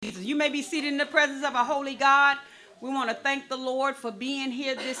may be seated in the presence of a holy God. We want to thank the Lord for being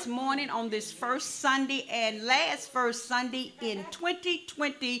here this morning on this first Sunday and last first Sunday in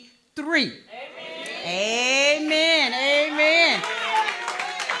 2023. Amen. Amen.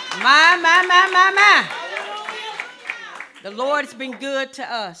 My. The Lord has been good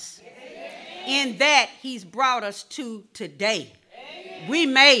to us. In that he's brought us to today. We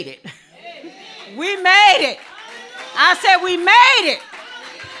made it. We made it. I said we made it.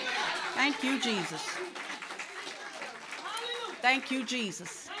 Thank you, Jesus. Thank you,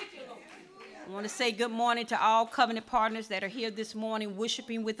 Jesus. I want to say good morning to all covenant partners that are here this morning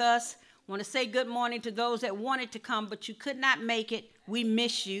worshiping with us. I want to say good morning to those that wanted to come, but you could not make it. We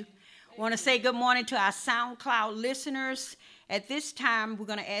miss you. I want to say good morning to our SoundCloud listeners. At this time, we're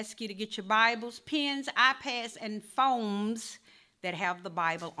going to ask you to get your Bibles, pens, iPads, and phones that have the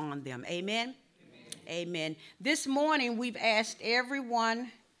Bible on them. Amen? Amen. This morning, we've asked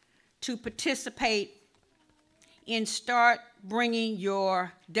everyone to participate in start bringing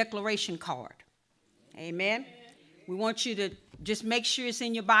your declaration card. Amen? We want you to just make sure it's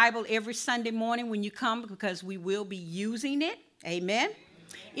in your Bible every Sunday morning when you come because we will be using it. Amen?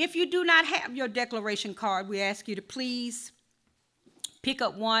 If you do not have your declaration card, we ask you to please pick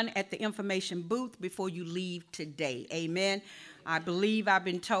up one at the information booth before you leave today. Amen. I believe I've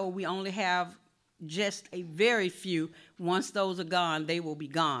been told we only have just a very few. Once those are gone, they will be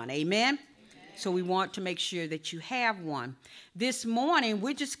gone. Amen. So we want to make sure that you have one. This morning,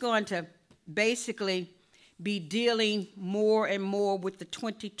 we're just going to basically be dealing more and more with the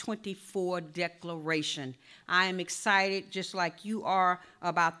 2024 declaration. I am excited, just like you are,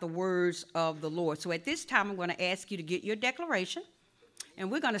 about the words of the Lord. So at this time, I'm going to ask you to get your declaration. And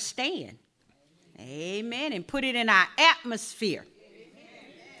we're going to stand, amen, and put it in our atmosphere.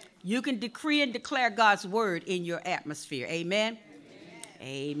 You can decree and declare God's word in your atmosphere. Amen.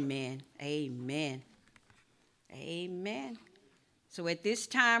 Amen. Amen. Amen. So at this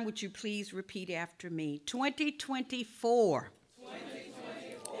time, would you please repeat after me? 2024.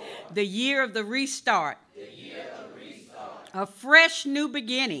 The year of the restart. A fresh new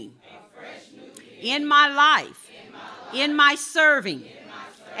beginning. In my life. In my serving.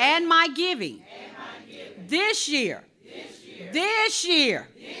 And my giving. This year,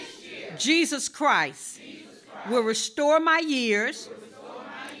 Jesus Christ will restore my years,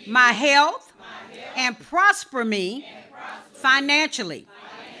 my health, and prosper me financially.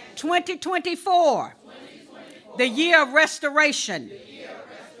 2024, the year of restoration,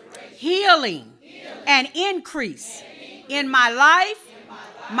 healing, and increase in my life,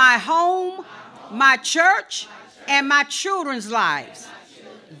 my home, my church, and my children's lives.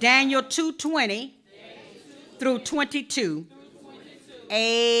 Daniel 2:20 through 22.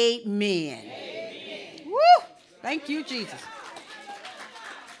 Amen. Woo! Thank you, Jesus.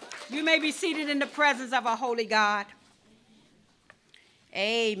 You may be seated in the presence of a holy God.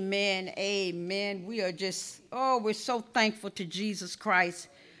 Amen. Amen. We are just, we're so thankful to Jesus Christ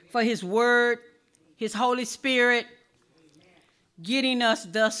for his word, his Holy Spirit, getting us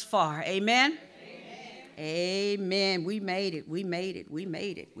thus far. Amen. Amen. We made it. We made it. We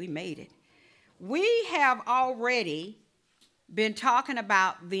made it. We made it. We have already been talking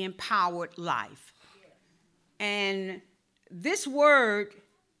about the empowered life. And this word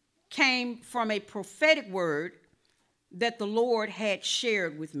came from a prophetic word that the Lord had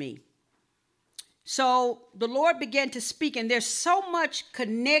shared with me. So the Lord began to speak, and there's so much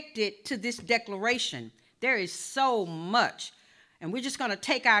connected to this declaration. There is so much. And we're just going to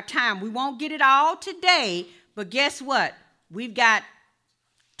take our time. We won't get it all today, but guess what? We've got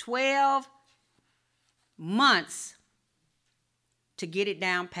 12 months to get it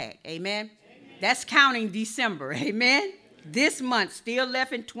down pat. Amen? That's counting December. Amen? This month still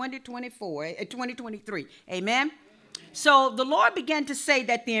left in 2023. Amen? So the Lord began to say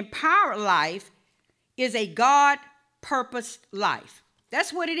that the empowered life is a God-purposed life.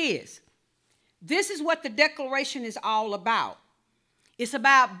 That's what it is. This is what the declaration is all about. It's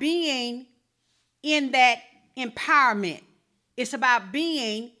about being in that empowerment. It's about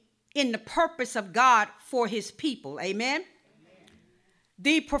being in the purpose of God for his people. Amen?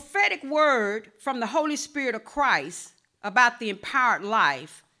 The prophetic word from the Holy Spirit of Christ about the empowered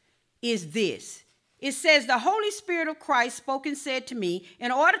life is this. It says, the Holy Spirit of Christ spoke and said to me,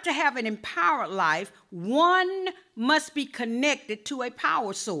 in order to have an empowered life, one must be connected to a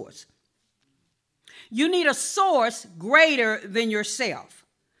power source. You need a source greater than yourself.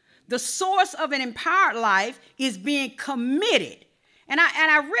 The source of an empowered life is being committed. And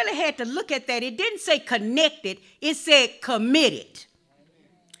I really had to look at that. It didn't say connected. It said committed.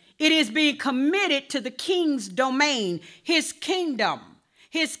 It is being committed to the king's domain, his kingdom,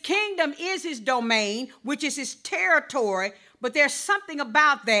 His kingdom is his domain, which is his territory, but there's something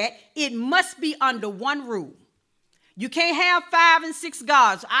about that. It must be under one rule. You can't have 5 and 6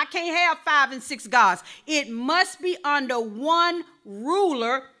 gods. I can't have 5 and 6 gods. It must be under one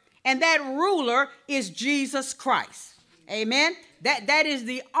ruler, and that ruler is Jesus Christ. Amen. That is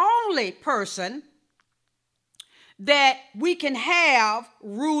the only person that we can have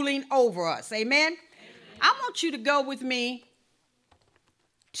ruling over us. Amen. Amen. I want you to go with me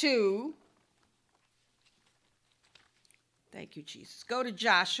to, thank you, Jesus. Go to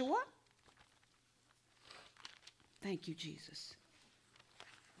Joshua. Thank you, Jesus.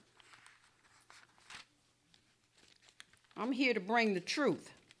 I'm here to bring the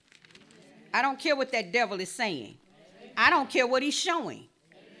truth. I don't care what that devil is saying. I don't care what he's showing.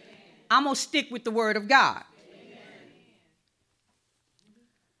 I'm going to stick with the word of God.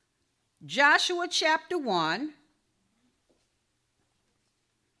 Joshua chapter 1.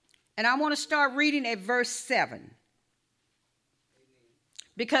 And I want to start reading at verse 7.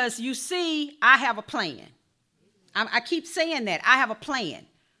 Because you see, I have a plan. I keep saying that. I have a plan.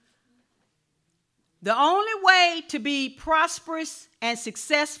 The only way to be prosperous and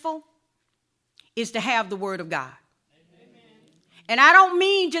successful is to have the word of God. Amen. And I don't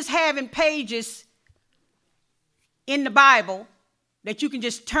mean just having pages in the Bible that you can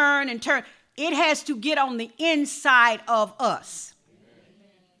just turn and turn. It has to get on the inside of us.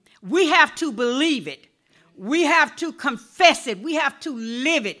 Amen. We have to believe it. We have to confess it. We have to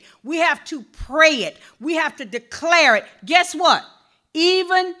live it. We have to pray it. We have to declare it. Guess what?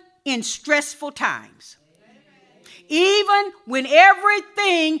 Even in stressful times. Even when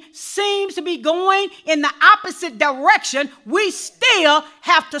everything seems to be going in the opposite direction, we still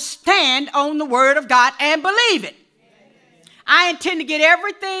have to stand on the word of God and believe it. I intend to get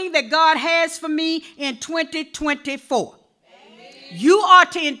everything that God has for me in 2024. You are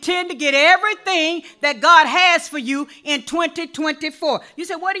to intend to get everything that God has for you in 2024. You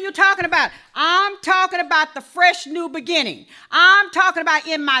say, what are you talking about? I'm talking about the fresh new beginning. I'm talking about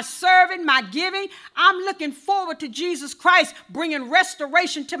in my serving, my giving. I'm looking forward to Jesus Christ bringing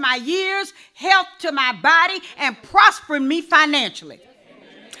restoration to my years, health to my body, and prospering me financially.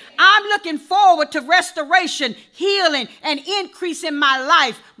 I'm looking forward to restoration, healing, and increase in my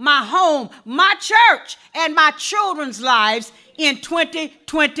life, my home, my church, and my children's lives in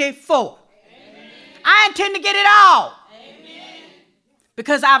 2024. Amen. I intend to get it all. Amen.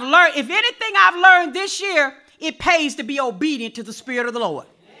 Because I've learned, if anything I've learned this year, it pays to be obedient to the Spirit of the Lord.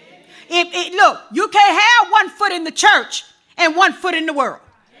 Look, you can't have one foot in the church and one foot in the world.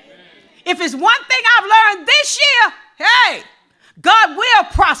 Amen. If it's one thing I've learned this year, hey, God will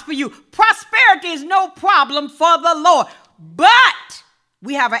prosper you. Prosperity is no problem for the Lord. But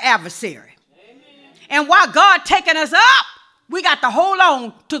we have an adversary. Amen. And while God taking us up, we got to hold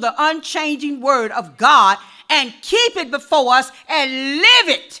on to the unchanging word of God and keep it before us and live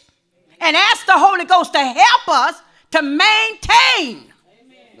it. And ask the Holy Ghost to help us to maintain.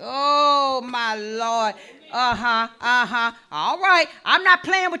 Amen. Oh, my Lord. All right. I'm not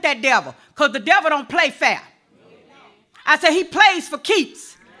playing with that devil because the devil don't play fair. I said he plays for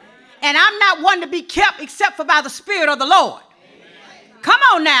keeps. And I'm not one to be kept except for by the Spirit of the Lord. Come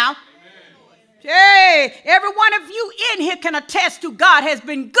on now. Hey, every one of you in here can attest to God has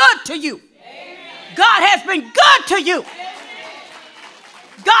been good to you. God has been good to you.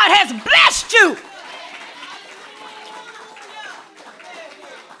 God has blessed you.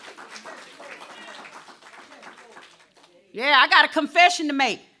 Yeah, I got a confession to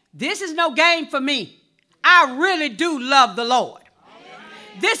make. This is no game for me. I really do love the Lord.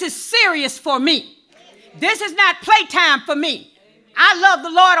 This is serious for me. This is not playtime for me. I love the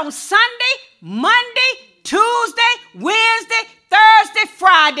Lord on Sunday, Monday, Tuesday, Wednesday, Thursday,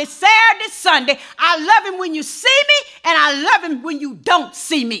 Friday, Saturday, Sunday. I love him when you see me, and I love him when you don't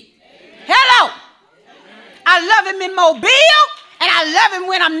see me. Hello. I love him in Mobile, and I love him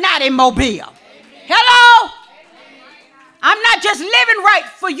when I'm not in Mobile. Hello. I'm not just living right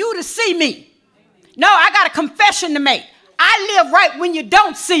for you to see me. No, I got a confession to make. I live right when you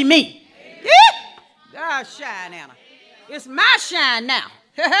don't see me. God, shine, Anna. It's my shine now.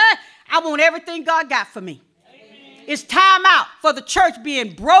 I want everything God got for me. Amen. It's time out for the church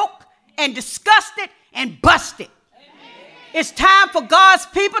being broke and disgusted and busted. Amen. It's time for God's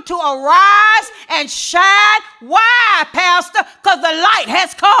people to arise and shine. Why, Pastor? Because the light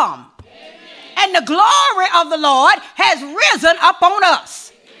has come. Amen. And the glory of the Lord has risen up on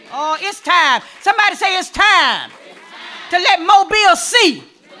us. Oh, it's time. Somebody say it's time to let Mobile see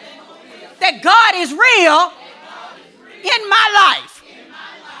that God is real in my life.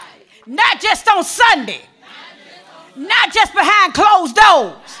 Not just on Sunday, Not just behind closed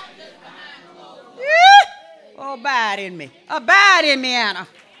doors. Oh, abide in me. Abide in me, Anna.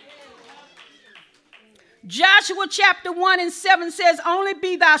 Joshua chapter 1:7 says, only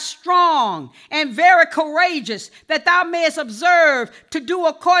be thou strong and very courageous, that thou mayest observe to do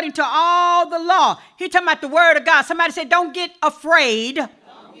according to all the law. He talking about the word of God. Somebody say, don't get afraid.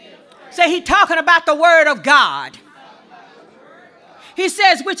 Say, he talking about the word of God. He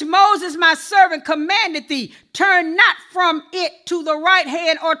says, which Moses my servant commanded thee, turn not from it to the right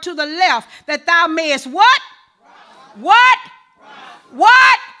hand or to the left, that thou mayest what? What?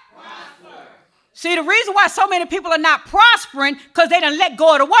 What? See, the reason why so many people are not prospering, because they done let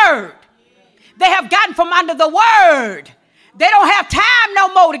go of the word. They have gotten from under the word. They don't have time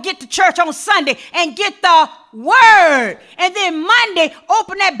no more to get to church on Sunday and get the word. And then Monday,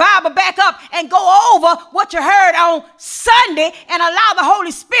 open that Bible back up and go over what you heard on Sunday and allow the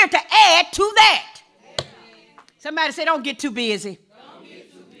Holy Spirit to add to that. Somebody say, don't get too busy.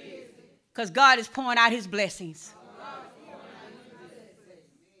 Because God is pouring out his blessings.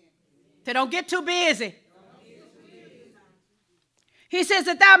 So don't get too busy. He says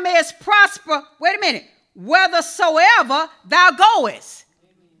that thou mayest prosper. Wait a minute. Whithersoever thou goest.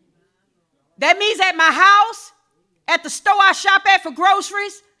 That means at my house, at the store I shop at for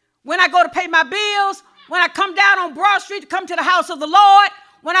groceries, when I go to pay my bills, when I come down on Broad Street to come to the house of the Lord,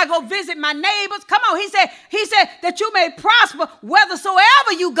 when I go visit my neighbors. Come on, he said that you may prosper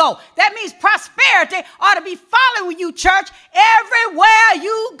whithersoever you go. That means prosperity ought to be following you, church, everywhere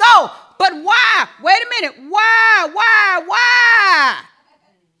you go. But why? Wait a minute. Why?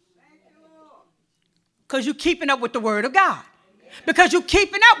 Because you're keeping up with the word of God. Because you're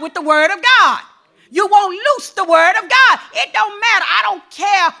keeping up with the word of God. You won't loose the word of God. It don't matter. I don't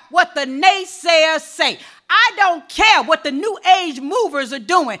care what the naysayers say. I don't care what the new age movers are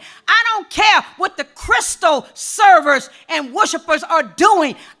doing. I don't care what the crystal servers and worshipers are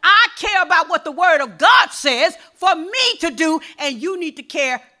doing. I care about what the word of God says for me to do, and you need to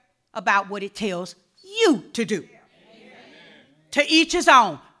care about what it tells you to do. Amen. To each his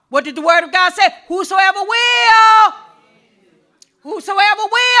own. What did the word of God say? Whosoever will,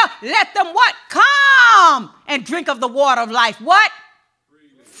 let them what? Come and drink of the water of life. What?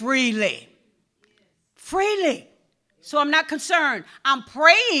 Freely. So I'm not concerned. I'm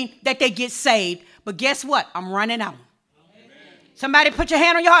praying that they get saved. But guess what? I'm running on. Amen. Somebody put your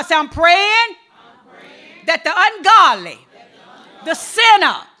hand on your heart. Say, I'm praying that the ungodly, the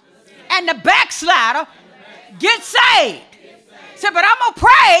sinner, and the backslider get saved. Say, but I'm going to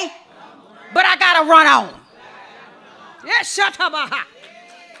pray, but I got to run on. Yes, shut up.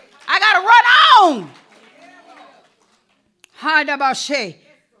 I got to run on.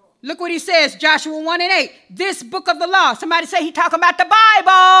 Look what he says, Joshua 1:8. This book of the law. Somebody say he talking about the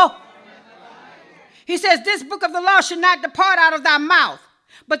Bible. He says, this book of the law should not depart out of thy mouth,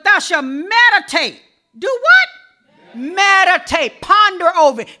 but thou shalt meditate. Do what? Meditate. Ponder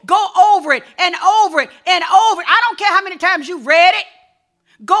over it. Go over it and over it and over it. I don't care how many times you've read it.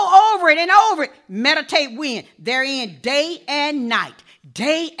 Go over it and over it. Meditate when? Therein day and night.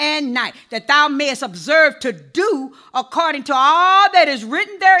 Day and night, that thou mayest observe to do according to all that is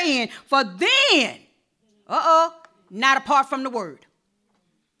written therein. For then, not apart from the word.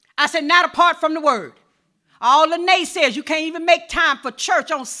 I said, not apart from the word. All the naysayers, you can't even make time for church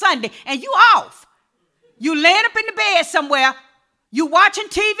on Sunday, and you off. You laying up in the bed somewhere, you watching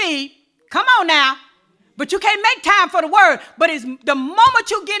TV. Come on now. But you can't make time for the word. But it's the moment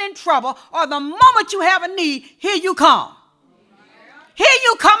you get in trouble or the moment you have a need, here you come. Here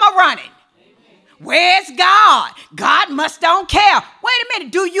you come a running. Where's God? God must don't care. Wait a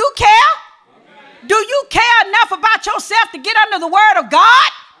minute. Do you care? Do you care enough about yourself to get under the word of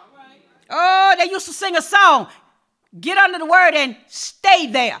God? Oh, they used to sing a song. Get under the word and stay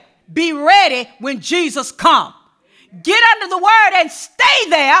there. Be ready when Jesus comes. Get under the word and stay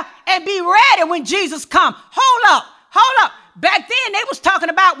there and be ready when Jesus comes. Hold up. Back then they was talking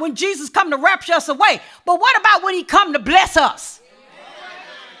about when Jesus come to rapture us away. But what about when he come to bless us?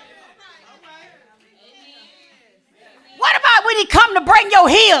 What about when he come to bring your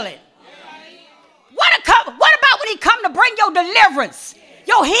healing? What about when he come to bring your deliverance,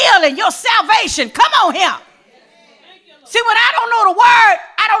 your healing, your salvation? Come on here. See, when I don't know the word,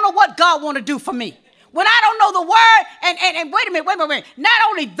 I don't know what God want to do for me. When I don't know the word, and wait a minute. Not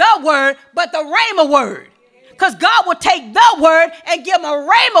only the word, but the rhema word. Because God will take the word and give him a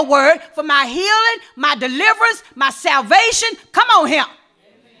rhema word for my healing, my deliverance, my salvation. Come on here.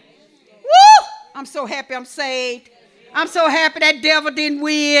 Woo! I'm so happy I'm saved. I'm so happy that devil didn't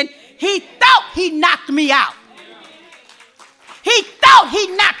win. He thought he knocked me out. He thought he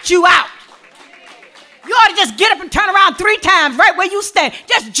knocked you out. You ought to just get up and turn around 3 times right where you stand.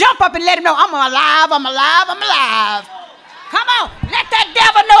 Just jump up and let him know, I'm alive, I'm alive, I'm alive. Come on, let that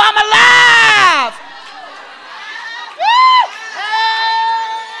devil know I'm alive.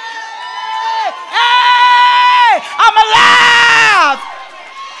 Hey, I'm alive.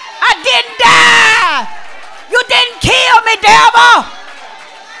 I didn't die. You didn't kill me, devil.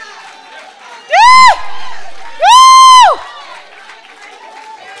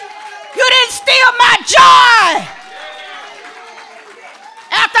 You didn't steal my joy.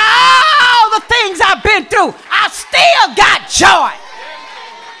 After all the things I've been through, I still got joy.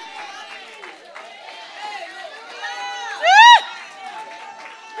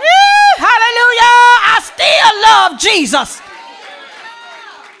 Hallelujah. I still love Jesus.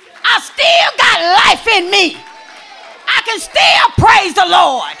 I still got life in me. I can still praise the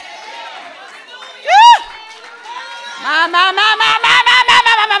Lord.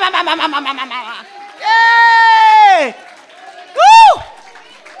 Yay! Woo!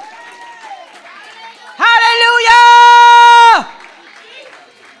 Hallelujah!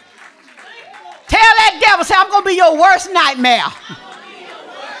 Tell that devil, say, I'm going to be your worst nightmare.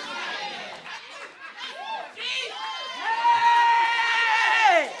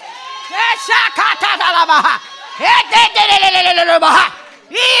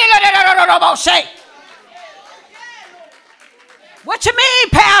 What you mean,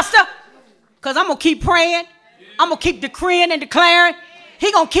 Pastor? Because I'm going to keep praying. I'm going to keep decreeing and declaring.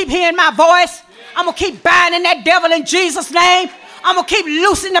 He going to keep hearing my voice. I'm going to keep binding that devil in Jesus' name. I'm going to keep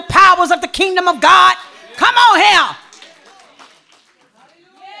loosing the powers of the kingdom of God. Come on here.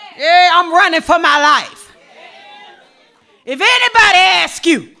 Yeah, I'm running for my life. If anybody asks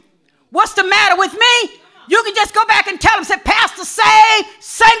you, what's the matter with me? You can just go back and tell them, say, Pastor saved,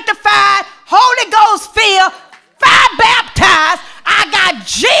 sanctified, Holy Ghost filled, fire baptized. I got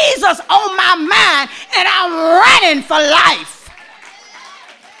Jesus on my mind and I'm running for life.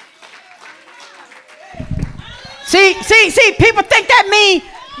 See, people think that means,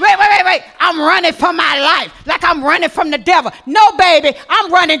 wait, I'm running for my life, like I'm running from the devil. No, baby,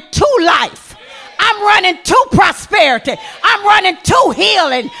 I'm running to life. I'm running to prosperity. I'm running to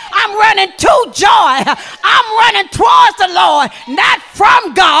healing. I'm running to joy. I'm running towards the Lord, not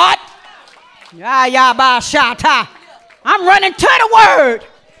from God. I'm running to the word.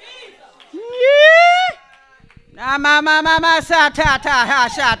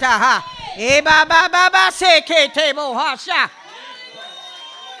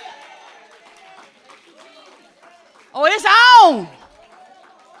 Oh, it's on.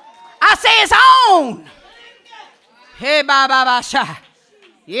 I say it's on. Hey,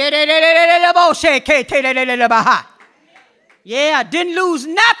 yeah, I didn't lose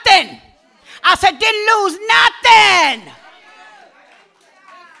nothing. I said, didn't lose nothing.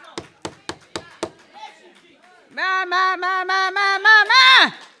 My.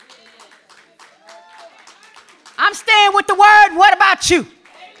 I'm staying with the word. What about you?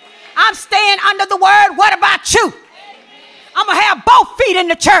 I'm staying under the word. What about you? I'm going to have both feet in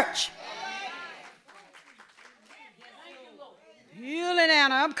the church. Healing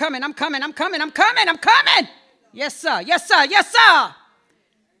Anna. I'm coming. Yes, sir.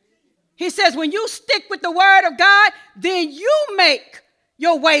 He says, when you stick with the word of God, then you make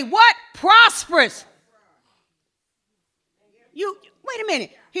your way what? Prosperous. Wait a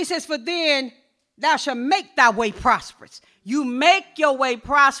minute. He says, for then thou shalt make thy way prosperous. You make your way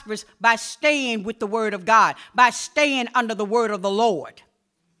prosperous by staying with the word of God, by staying under the word of the Lord.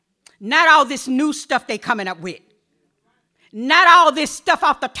 Not all this new stuff they coming up with. Not all this stuff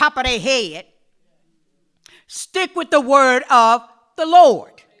off the top of their head. Stick with the word of the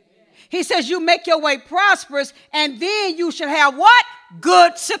Lord. He says you make your way prosperous and then you shall have what?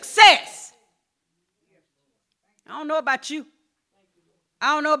 Good success. I don't know about you.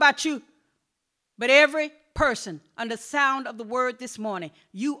 But every person under the sound of the word this morning,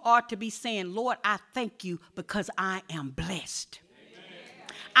 you ought to be saying, Lord, I thank you because I am blessed.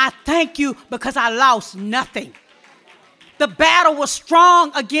 Amen. I thank you because I lost nothing. The battle was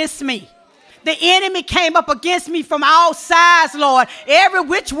strong against me. The enemy came up against me from all sides, Lord, every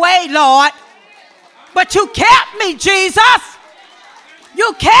which way, Lord. But you kept me, Jesus.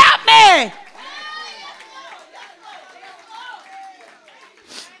 You kept me.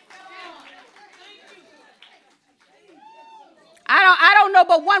 I don't know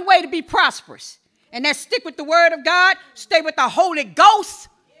but one way to be prosperous, and that's stick with the word of God, stay with the Holy Ghost,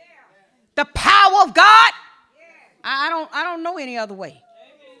 the power of God. I don't know any other way.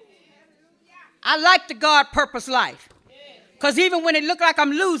 I like the God purpose life, because even when it looked like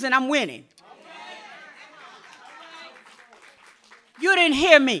I'm losing, I'm winning. You didn't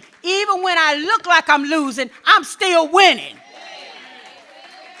hear me. Even when I look like I'm losing, I'm still winning.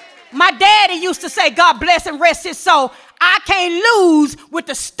 My daddy used to say, God bless and rest his soul. I can't lose with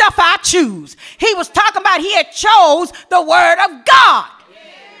the stuff I choose. He was talking about he had chose the word of God.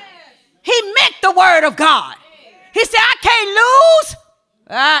 He meant the word of God. He said, I can't lose.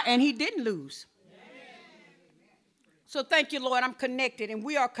 And he didn't lose. So thank you, Lord. I'm connected, and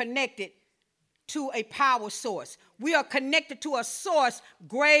we are connected to a power source. We are connected to a source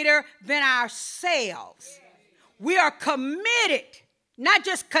greater than ourselves. We are committed, not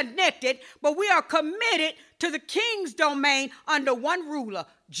just connected, but we are committed to the king's domain under one ruler,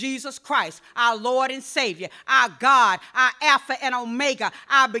 Jesus Christ, our Lord and Savior, our God, our Alpha and Omega,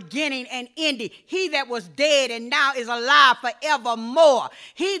 our beginning and ending. He that was dead and now is alive forevermore.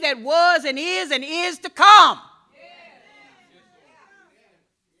 He that was and is to come.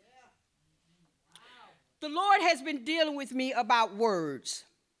 The Lord has been dealing with me about words.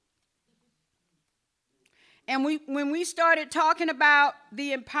 And when we started talking about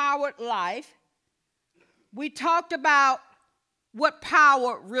the empowered life, we talked about what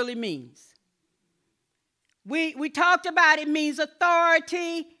power really means. We talked about it means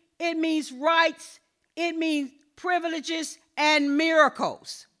authority, it means rights, it means privileges and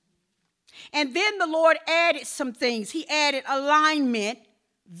miracles. And then the Lord added some things. He added alignment,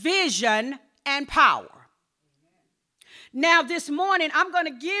 vision, and power. Now, this morning, I'm going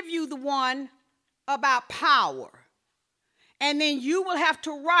to give you the one about power. And then you will have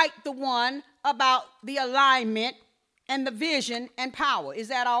to write the one about the alignment and the vision and power. Is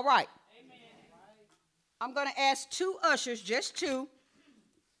that all right? Amen. I'm going to ask two ushers, just two.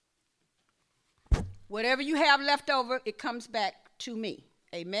 Whatever you have left over, it comes back to me.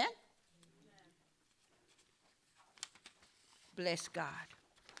 Amen? Bless God.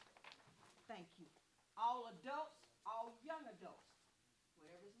 Thank you. All adults. All young adults.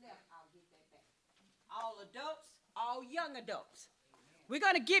 Whatever's left, I'll get that back. All adults, all young adults. We're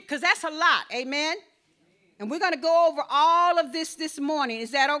going to get, because that's a lot, amen? And we're going to go over all of this morning.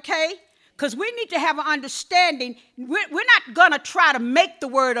 Is that okay? Because we need to have an understanding. We're not going to try to make the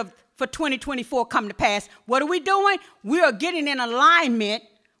word for 2024 come to pass. What are we doing? We are getting in alignment.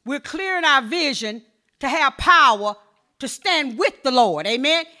 We're clearing our vision to have power to stand with the Lord,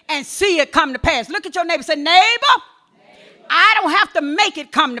 amen? And see it come to pass. Look at your neighbor and say, neighbor, I don't have to make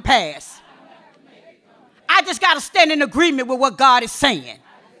it come to pass. I just got to stand in agreement with what God is saying.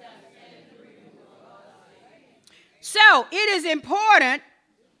 So it is important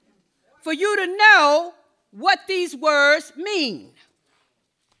for you to know what these words mean.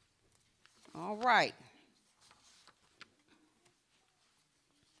 All right.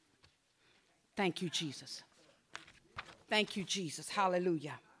 Thank you, Jesus. Thank you, Jesus.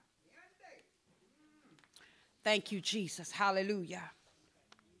 Hallelujah. Thank you, Jesus. Hallelujah.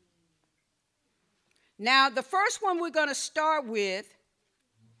 Now, the first one we're going to start with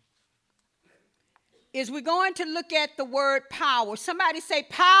is we're going to look at the word power. Somebody say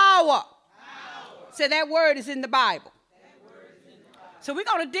power. Power. So that word is in the Bible. So we're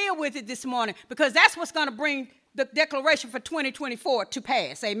going to deal with it this morning because that's what's going to bring the declaration for 2024 to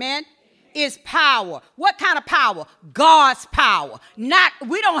pass. Amen? Is power. What kind of power? God's power.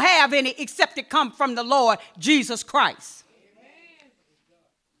 We don't have any except it come from the Lord Jesus Christ.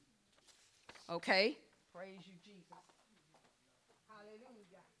 Okay. Praise you, Jesus.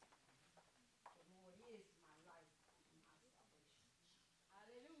 Hallelujah. The Lord is my life and my salvation.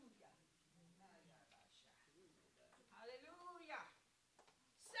 Hallelujah. Hallelujah.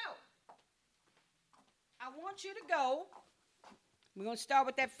 So, I want you to go. We're going to start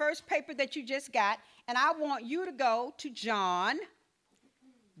with that first paper that you just got, and I want you to go to John,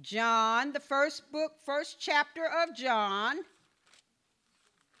 the first book, first chapter of John,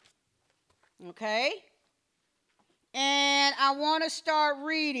 okay? And I want to start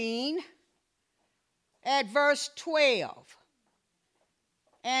reading at verse 12.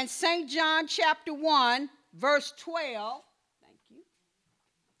 And St. John chapter 1, verse 12, thank you.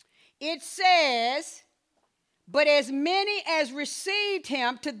 It says, but as many as received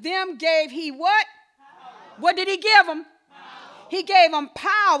him, to them gave he what? Power. What did he give them? Power. He gave them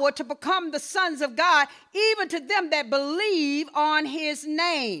power to become the sons of God, even to them that believe on his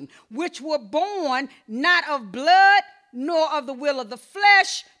name, which were born not of blood, nor of the will of the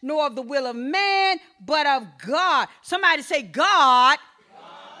flesh, nor of the will of man, but of God. Somebody say, God,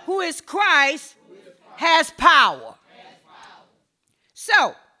 who is Christ, has power.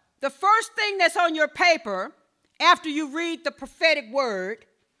 So, the first thing that's on your paper, after you read the prophetic word,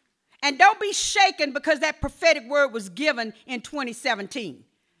 and don't be shaken because that prophetic word was given in 2017.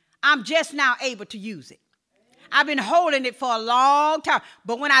 I'm just now able to use it. I've been holding it for a long time.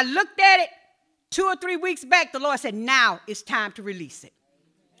 But when I looked at it 2 or 3 weeks back, the Lord said, now it's time to release it.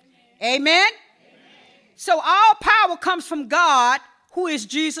 Amen? So all power comes from God, who is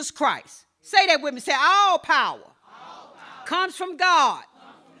Jesus Christ. Say that with me. Say, all power comes from God,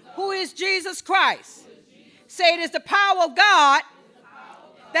 who is Jesus Christ. Say, it is the power of God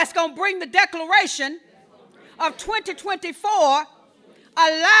that's going to bring the declaration of 2024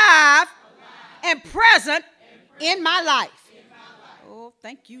 alive and present in my life. Oh,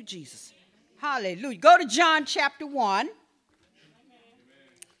 thank you, Jesus. Hallelujah. Go to John chapter 1.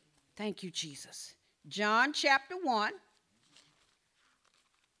 Thank you, Jesus. John chapter 1.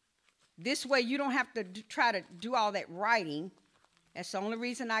 This way you don't have to try to do all that writing. That's the only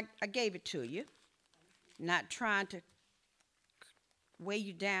reason I gave it to you. Not trying to weigh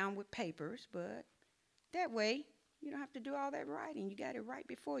you down with papers, but that way you don't have to do all that writing. You got it right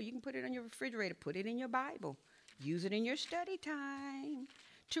before. You can put it on your refrigerator, put it in your Bible, use it in your study time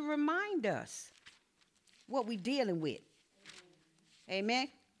to remind us what we're dealing with. Amen.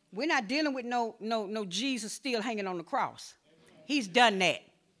 We're not dealing with no Jesus still hanging on the cross. He's done that.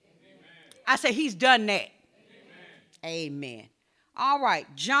 I say he's done that. Amen. All right.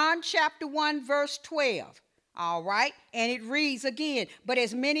 John chapter 1 verse 12. All right. And it reads again, but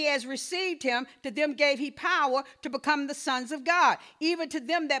as many as received him, to them gave he power to become the sons of God, even to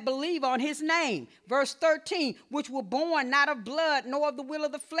them that believe on his name. Verse 13, which were born not of blood, nor of the will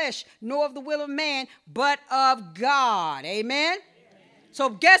of the flesh, nor of the will of man, but of God. Amen. So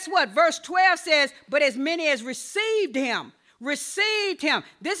guess what? Verse 12 says, but as many as received him.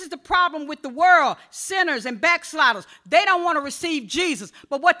 This is the problem with the world, sinners and backsliders. They don't want to receive Jesus.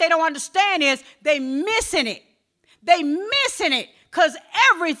 But what they don't understand is they missing it. They missing it because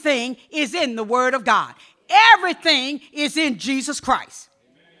everything is in the word of God. Everything is in Jesus Christ.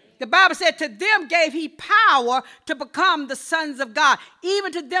 The Bible said, to them gave he power to become the sons of God,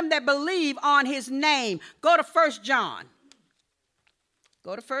 even to them that believe on his name. Go to 1 John.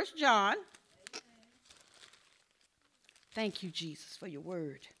 Go to 1 John. Thank you, Jesus, for your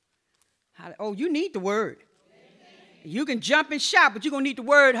word. Oh, you need the word. Amen. You can jump and shout, but you're going to need the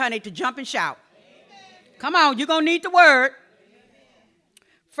word, honey, to jump and shout. Amen. Come on, you're going to need the word.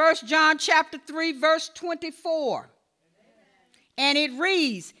 1 John chapter 3, verse 24. Amen. And it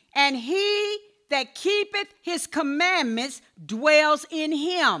reads, and he that keepeth his commandments dwells in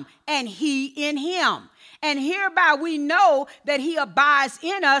him, and he in him. And hereby we know that he abides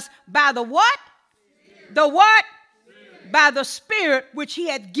in us by the what? Spirit. The what? Spirit. By the Spirit which he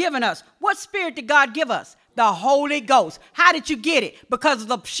hath given us. What Spirit did God give us? The Holy Ghost. How did you get it? Because of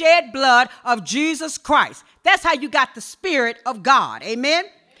the shed blood of Jesus Christ. That's how you got the Spirit of God. Amen?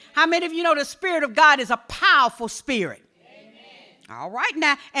 How many of you know the Spirit of God is a powerful spirit? Amen. All right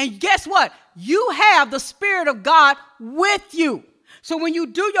now. And guess what? You have the Spirit of God with you. So when you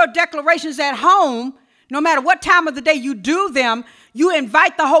do your declarations at home, no matter what time of the day you do them, you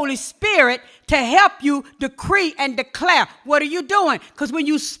invite the Holy Spirit to help you decree and declare. What are you doing? Because when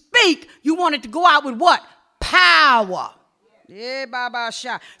you speak, you want it to go out with what? Power. Yeah, Baba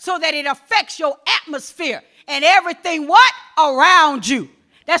Shah. So that it affects your atmosphere and everything what? Around you.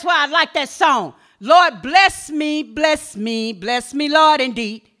 That's why I like that song. Lord, bless me, Lord,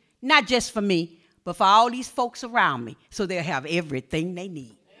 indeed. Not just for me, but for all these folks around me, so they'll have everything they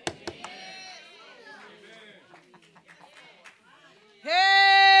need.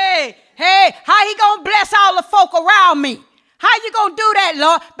 Hey, how he gonna bless all the folk around me? How you gonna do that,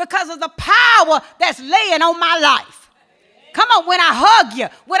 Lord? Because of the power that's laying on my life. Come on, when I hug you,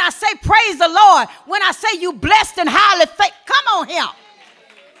 when I say praise the Lord, when I say you blessed and highly favored, come on here.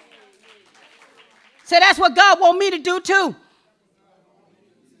 So that's what God wants me to do too.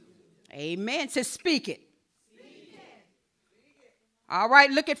 Amen. Says speak it. All right,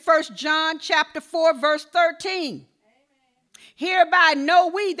 look at 1 John chapter 4, verse 13. Hereby know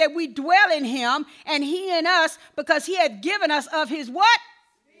we that we dwell in him, and he in us, because he hath given us of his what?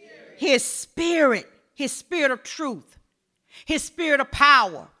 Spirit. His spirit of truth, his spirit of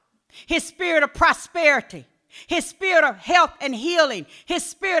power, his spirit of prosperity, his spirit of health and healing, his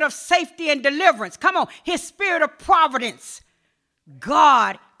spirit of safety and deliverance. Come on, his spirit of providence.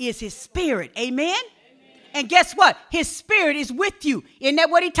 God is his spirit. Amen? And guess what? His spirit is with you. Isn't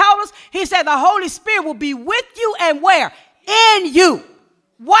that what he told us? He said the Holy Spirit will be with you and where? In you.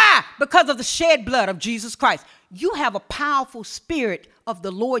 Why? Because of the shed blood of Jesus Christ. You have a powerful spirit of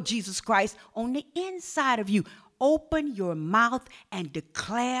the Lord Jesus Christ on the inside of you. Open your mouth and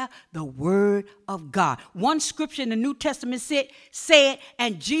declare the word of God. One scripture in the New Testament said,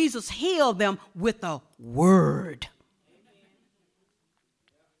 and Jesus healed them with a word.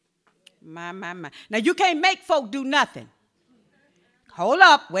 My. Now, you can't make folk do nothing. Hold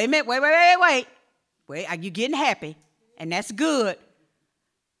up. Wait a minute. Wait. Wait, you getting happy, and that's good.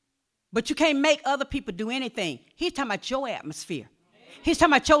 But you can't make other people do anything. He's talking about your atmosphere. He's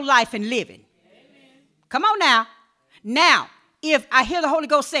talking about your life and living. Come on now. Now, if I hear the Holy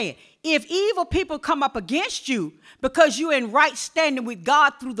Ghost saying, if evil people come up against you because you're in right standing with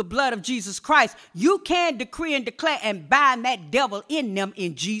God through the blood of Jesus Christ, you can decree and declare and bind that devil in them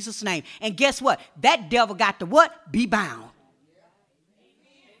in Jesus' name. And guess what? That devil got to what? Be bound.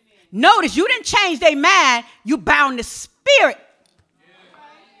 Notice you didn't change their mind. You bound the spirit.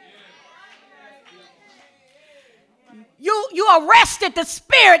 You arrested the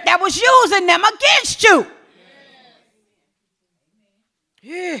spirit that was using them against you.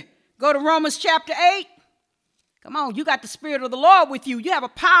 Yeah. Go to Romans chapter 8. Come on, you got the Spirit of the Lord with you. You have a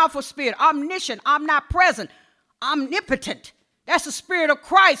powerful spirit, omniscient, omnipresent, omnipotent. That's the Spirit of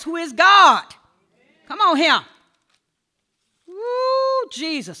Christ, who is God. Come on here. Woo,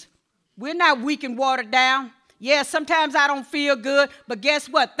 Jesus. We're not weak and watered down. Yeah, sometimes I don't feel good, but guess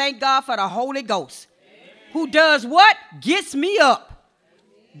what? Thank God for the Holy Ghost. Who does what? Gets me up,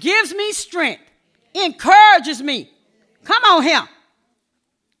 gives me strength, encourages me. Come on here.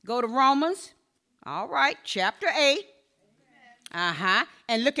 Go to Romans, all right, chapter 8.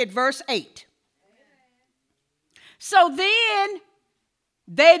 And look at verse 8. So then,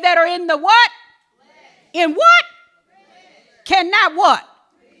 they that are in the what? In what? Cannot what?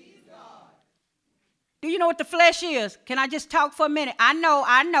 Do you know what the flesh is? Can I just talk for a minute? I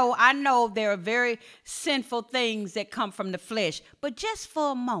know there are very sinful things that come from the flesh. But just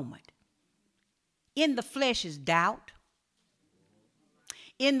for a moment, in the flesh is doubt.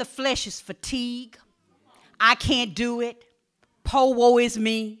 In the flesh is fatigue. I can't do it. Woe is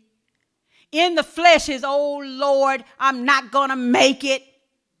me. In the flesh is, oh, Lord, I'm not going to make it.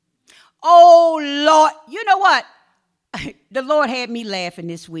 Oh, Lord. You know what? The Lord had me laughing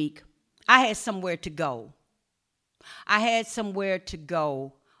this week. I had somewhere to go. I had somewhere to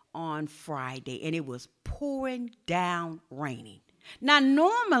go on Friday, and it was pouring down raining. Now,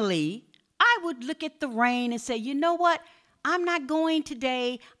 normally, I would look at the rain and say, you know what? I'm not going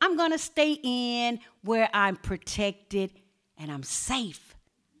today. I'm going to stay in where I'm protected and I'm safe.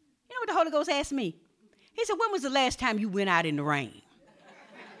 You know what the Holy Ghost asked me? He said, when was the last time you went out in the rain?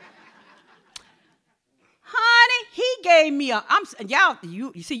 Honey, he gave me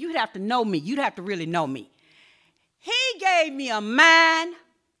you see, you'd have to know me. You'd have to really know me. He gave me a mind.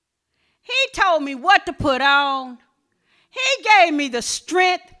 He told me what to put on. He gave me the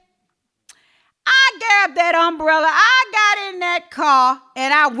strength. I grabbed that umbrella. I got in that car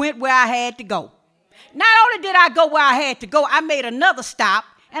and I went where I had to go. Not only did I go where I had to go, I made another stop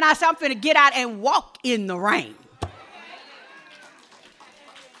and I said, I'm finna get out and walk in the rain.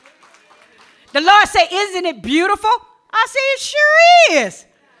 The Lord said, isn't it beautiful? I said, it sure is.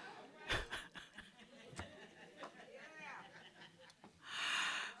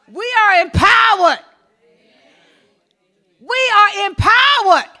 We are empowered. We are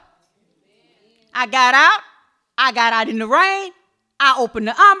empowered. I got out in the rain. I opened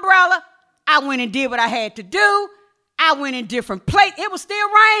the umbrella. I went and did what I had to do. I went in different places. It was still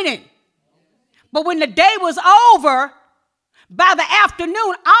raining. But when the day was over, by the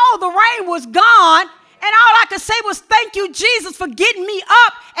afternoon, all the rain was gone. And all I could say was, thank you, Jesus, for getting me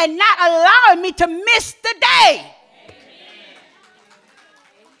up and not allowing me to miss the day.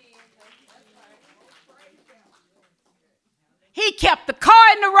 He kept the car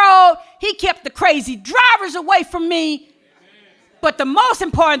in the road. He kept the crazy drivers away from me. But the most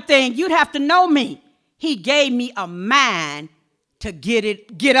important thing, you'd have to know me. He gave me a mind to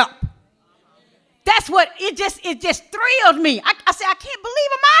get up. That's what it just thrilled me. I said, I can't believe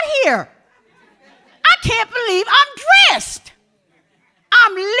I'm out here. I can't believe I'm dressed.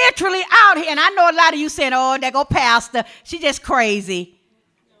 I'm literally out here. And I know a lot of you saying, oh, there go Pastor. She's just crazy.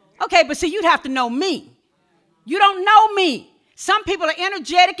 Okay, but see, you'd have to know me. You don't know me. Some people are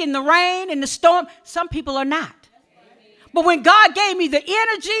energetic in the rain and the storm. Some people are not. But when God gave me the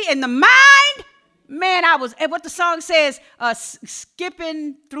energy and the mind, man, I was, what the song says,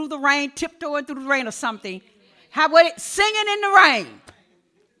 skipping through the rain, tiptoeing through the rain or something. Singing in the rain.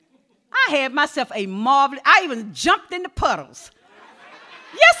 I had myself a marvelous, I even jumped in the puddles.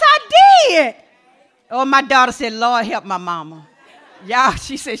 Yes, I did. Oh, my daughter said, Lord, help my mama. Y'all,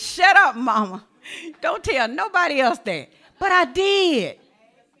 she said, shut up, mama. Don't tell nobody else that. But I did.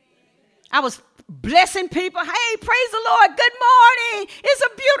 I was blessing people. Hey, praise the Lord. Good morning. It's a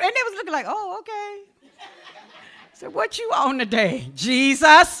beautiful. And they was looking like, oh, okay. So what you on today?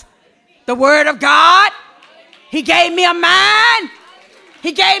 Jesus, the word of God. He gave me a mind.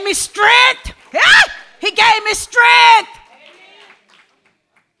 He gave me strength. He gave me strength.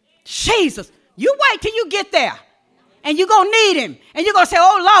 Jesus, you wait till you get there. And you're going to need him. And you're going to say,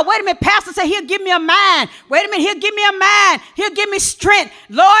 oh, Lord, wait a minute. Pastor said he'll give me a mind. Wait a minute. He'll give me a mind. He'll give me strength.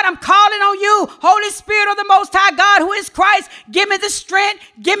 Lord, I'm calling on you. Holy Spirit of the Most High God, who is Christ, give me the strength.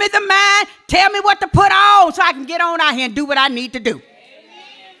 Give me the mind. Tell me what to put on so I can get on out here and do what I need to do. Amen.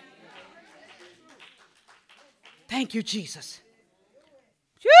 Thank you, Jesus.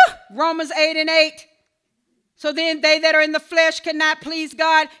 Whew. Romans 8:8. So then they that are in the flesh cannot please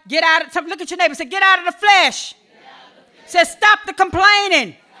God. Get out of, look at your neighbor. Say, get out of the flesh. Says, stop the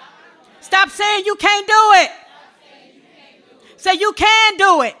complaining. Stop saying you can't do it. Say you can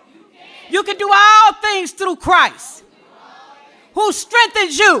do it. You can do all things through Christ who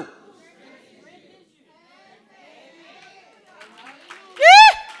strengthens you.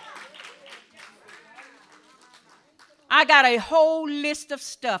 Yeah. I got a whole list of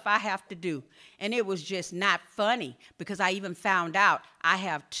stuff I have to do. And it was just not funny because I even found out I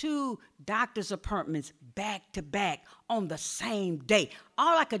have 2 doctor's appointments back to back on the same day.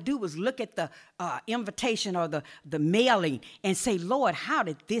 All I could do was look at the invitation or the mailing and say, Lord, how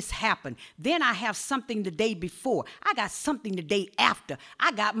did this happen? Then I have something the day before. I got something the day after.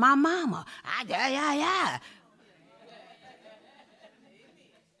 I got my mama.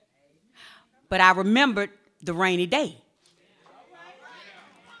 But I remembered the rainy day.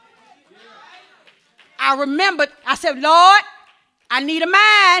 I remembered, I said, Lord, I need a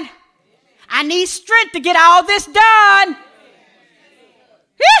mind. I need strength to get all this done.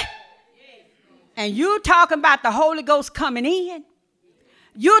 And you talking about the Holy Ghost coming in.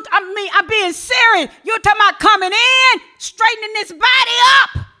 I'm being serious. You talking about coming in, straightening this body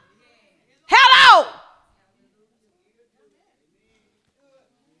up. Hello.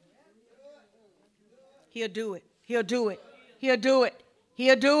 He'll do it. He'll do it. He'll do it.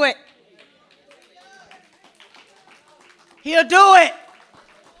 He'll do it. He'll do it.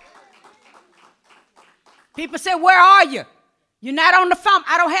 People say, where are you? You're not on the phone.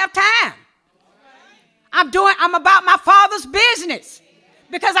 I don't have time. I'm about my Father's business.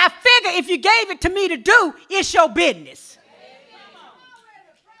 Because I figure if you gave it to me to do, it's your business.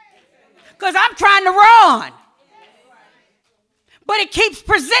 Because I'm trying to run. But it keeps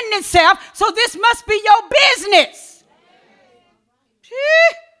presenting itself, so this must be your business.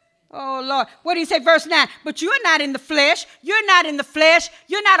 Oh, Lord. What do you say, verse 9? But you're not in the flesh. You're not in the flesh.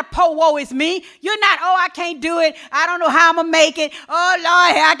 You're not a woe is me. You're not, I can't do it. I don't know how I'm going to make it. Oh,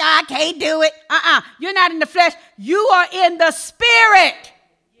 Lord, I can't do it. You're not in the flesh. You are in the Spirit.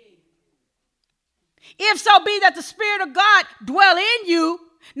 If so be that the Spirit of God dwell in you.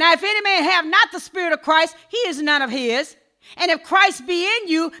 Now, if any man have not the Spirit of Christ, he is none of his. And if Christ be in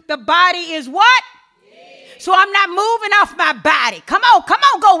you, the body is what? So I'm not moving off my body. Come on,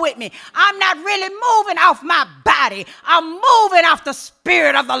 go with me. I'm not really moving off my body. I'm moving off the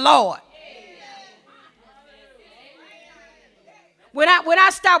Spirit of the Lord. When I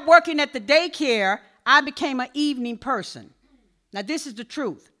stopped working at the daycare, I became an evening person. Now, this is the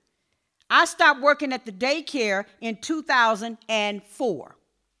truth. I stopped working at the daycare in 2004.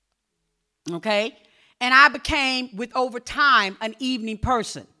 Okay? And I became, with over time, an evening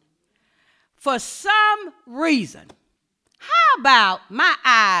person. For some reason, how about my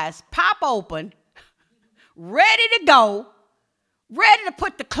eyes pop open, ready to go, ready to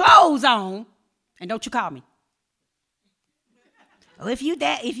put the clothes on, and don't you call me. Oh, if you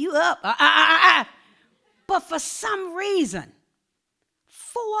up. But for some reason,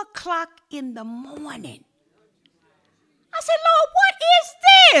 4:00 in the morning, I said, Lord, what is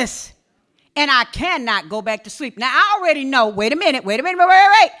this? And I cannot go back to sleep. Now, I already know, wait a minute.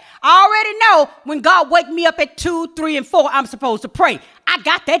 I already know when God wake me up at 2, 3, and 4, I'm supposed to pray. I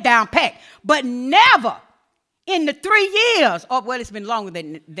got that down packed. But never in the 3 years, it's been longer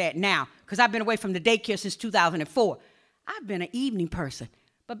than that now, because I've been away from the daycare since 2004. I've been an evening person.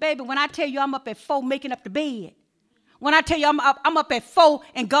 But, baby, when I tell you I'm up at 4 making up the bed, when I tell you I'm up at 4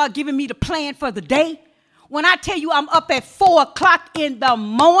 and God giving me the plan for the day, when I tell you I'm up at 4:00 in the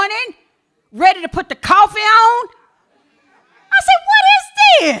morning, ready to put the coffee on, I said, what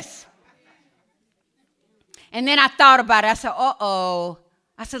is this? And then I thought about it. I said,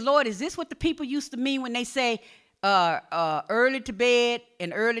 I said, Lord, is this what the people used to mean when they say early to bed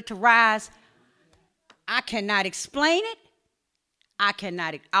and early to rise? I cannot explain it.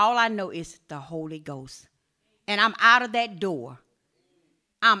 All I know is the Holy Ghost. And I'm out of that door.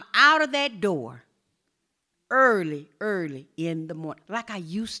 Early in the morning, like I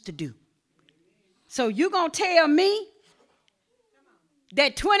used to do. So you going to tell me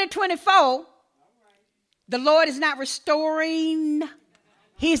that 2024, the Lord is not restoring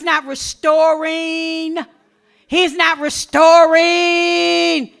He's not restoring. He's not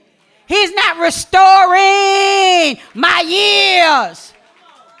restoring. He's not restoring my years.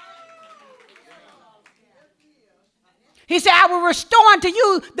 He said, I will restore unto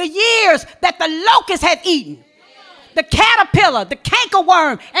you the years that the locust hath eaten, the caterpillar, the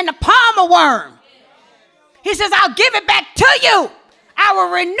cankerworm, and the palmer worm. He says, I'll give it back to you. I will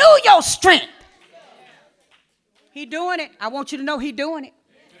renew your strength. He doing it. I want you to know he doing it.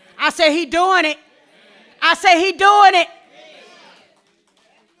 I say he doing it. I say he doing it.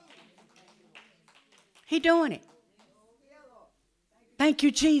 He doing it. Thank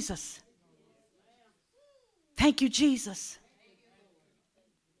you, Jesus. Thank you, Jesus.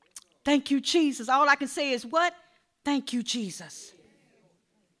 Thank you, Jesus. All I can say is what? Thank you, Jesus.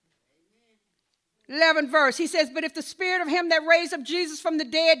 11th verse, he says, but if the spirit of him that raised up Jesus from the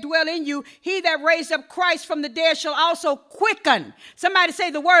dead dwell in you, he that raised up Christ from the dead shall also quicken. Somebody say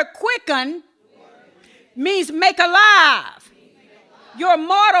the word quicken means make alive your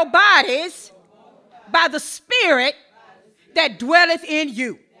mortal bodies by the spirit that dwelleth in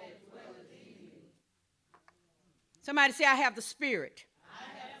you. Somebody say, I have the spirit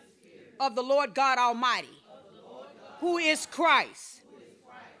of the Lord God Almighty, who is Christ.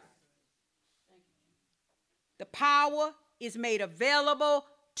 The power is made available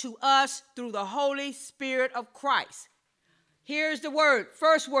to us through the Holy Spirit of Christ. Here's the word.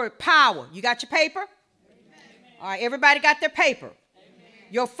 First word, power. You got your paper? Amen. All right, everybody got their paper. Amen.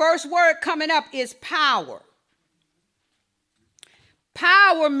 Your first word coming up is power.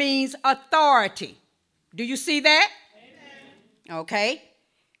 Power means authority. Do you see that? Amen. Okay.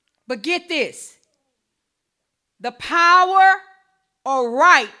 But get this. The power or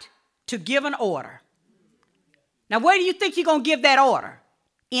right to give an order. Now, where do you think you're going to give that order?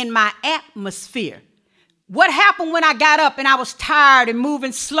 In my atmosphere. What happened when I got up and I was tired and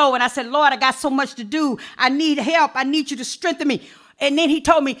moving slow and I said, Lord, I got so much to do. I need help. I need you to strengthen me. And then he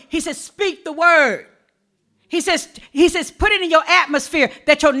told me, he said, speak the word. He says, put it in your atmosphere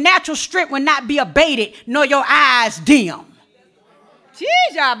that your natural strength will not be abated, nor your eyes dim. He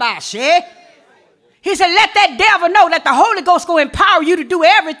said, let that devil know that the Holy Ghost will empower you to do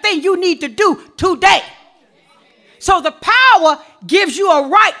everything you need to do today. So the power gives you a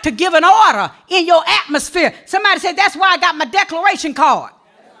right to give an order in your atmosphere. Somebody said, that's why I got my declaration card.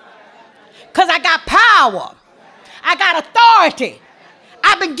 Because I got power. I got authority.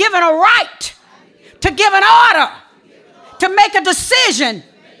 I've been given a right to give an order, to make a decision,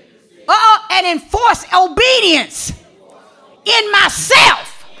 and enforce obedience in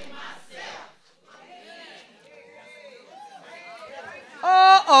myself.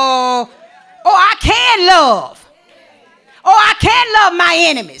 Oh, I can love. Oh, I can love my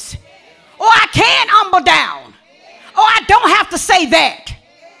enemies. Oh, I can humble down. Oh, I don't have to say that.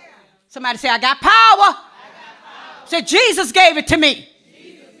 Somebody say, I got power. Say, Jesus gave it to me.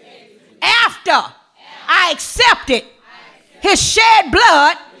 After I accepted his shed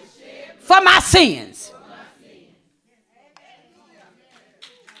blood for my sins.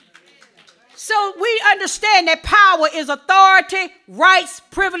 So we understand that power is authority, rights,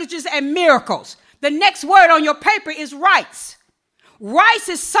 privileges, and miracles. The next word on your paper is rights. Rights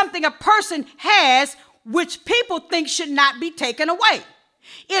is something a person has which people think should not be taken away.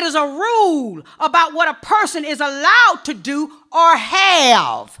 It is a rule about what a person is allowed to do or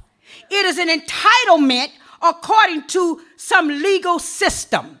have. It is an entitlement according to some legal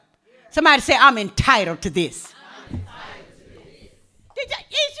system. Somebody say, I'm entitled to this.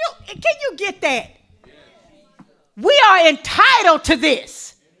 Can you get that? We are entitled to this.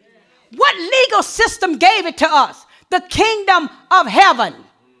 What legal system gave it to us? The kingdom of heaven,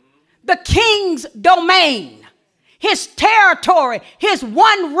 the king's domain, his territory, his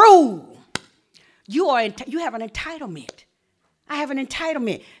one rule. You have an entitlement. I have an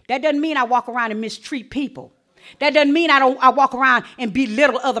entitlement. That doesn't mean I walk around and mistreat people. That doesn't mean I walk around and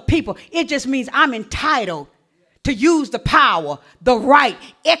belittle other people. It just means I'm entitled to use the power, the right,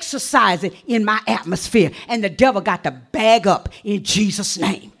 exercise it in my atmosphere. And the devil got to bag up in Jesus'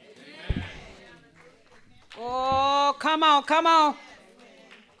 name. Oh, come on, come on.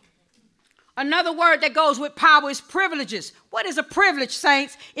 Another word that goes with power is privileges. What is a privilege,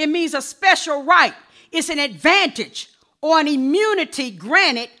 saints? It means a special right. It's an advantage or an immunity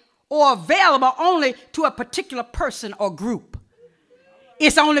granted or available only to a particular person or group.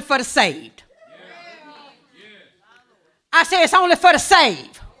 It's only for the saved. I say it's only for the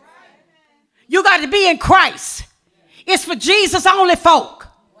saved. You got to be in Christ. It's for Jesus only folk.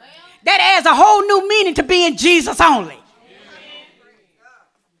 That adds a whole new meaning to being Jesus only.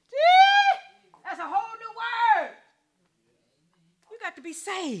 That's a whole new word. You got to be be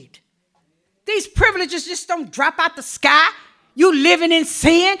saved. These privileges just don't drop out the sky. You living in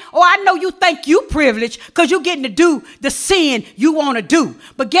sin. Oh, I know you think you privileged because you're getting to do the sin you want to do.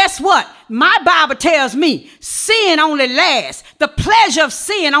 But guess what? My Bible tells me sin only lasts. The pleasure of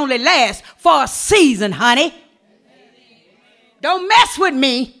sin only lasts for a season, honey. Don't mess with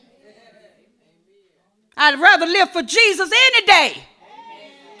me. I'd rather live for Jesus any day.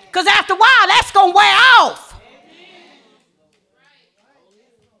 Because after a while, that's going to wear off.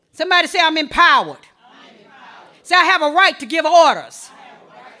 Somebody say, I'm empowered. Say, I have a right to give orders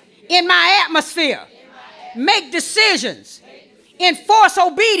in my atmosphere. Make decisions. Enforce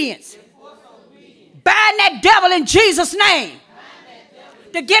obedience. Bind that devil in Jesus' name.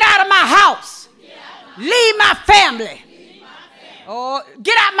 To get out of my house. Leave my family. Oh,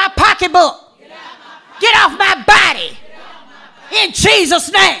 get out my pocketbook. Get off my body. In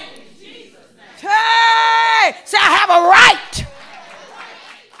Jesus' name. Hey, say, I have a right.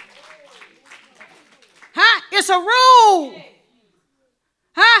 Huh? It's a rule.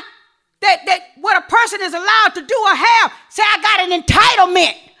 Huh? That what a person is allowed to do or have. Say, I got an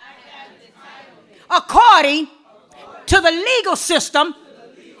entitlement. According to the legal system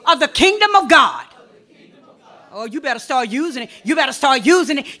of the kingdom of God. Oh, you better start using it. You better start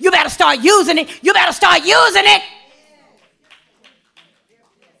using it. You better start using it. You better start using it.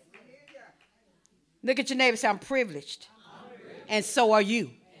 Look at your neighbor and say, I'm privileged. And so are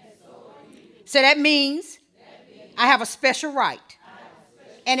you. So that means I have a special right,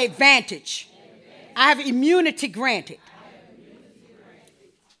 an advantage. I have immunity granted.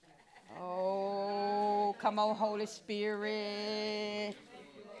 Oh, come on, Holy Spirit.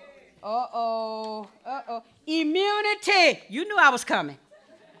 Uh-oh. Immunity. You knew I was coming.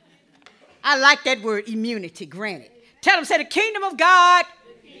 I like that word, immunity granted. Tell them, say, the kingdom of God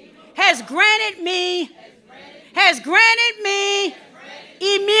has granted me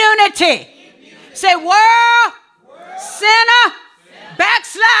immunity. Say, world, sinner,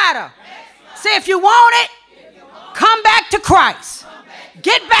 backslider. Say, if you want it, come back to Christ.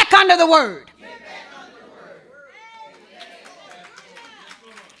 Get back under the word.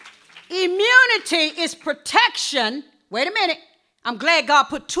 Immunity is protection. Wait a minute. I'm glad God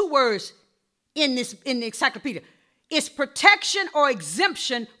put two words in the encyclopedia. It's protection or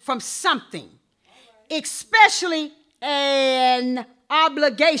exemption from something, especially an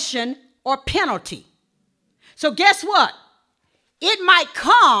obligation or penalty. So guess what? It might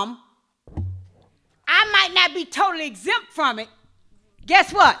come. I might not be totally exempt from it.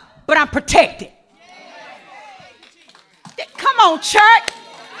 Guess what? But I'm protected. Come on, church.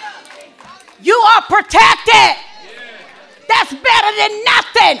 You are protected. That's better than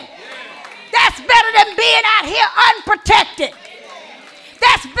nothing. That's better than being out here unprotected.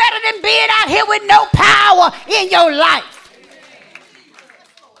 That's better than being out here with no power in your life.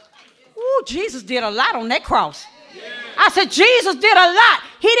 Ooh, Jesus did a lot on that cross. I said, Jesus did a lot.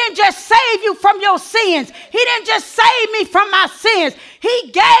 He didn't just save you from your sins. He didn't just save me from my sins.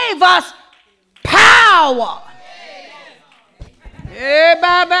 He gave us power.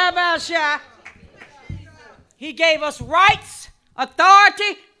 He gave us rights,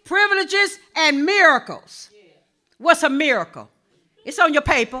 authority, privileges, and miracles. What's a miracle? It's on your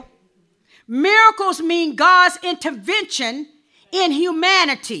paper. Miracles mean God's intervention in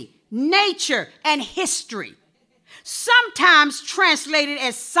humanity, nature, and history. Sometimes translated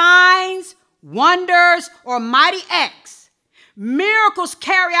as signs, wonders, or mighty acts. Miracles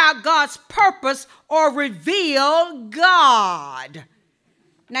carry out God's purpose or reveal God.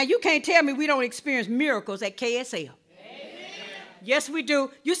 Now, you can't tell me we don't experience miracles at KSL. Yes, we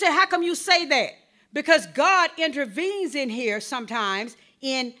do. You say, how come you say that? Because God intervenes in here sometimes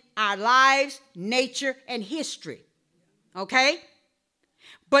in our lives, nature, and history. Okay?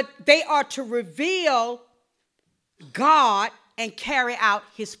 But they are to reveal God and carry out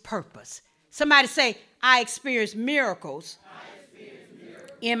his purpose. Somebody say, I experience miracles,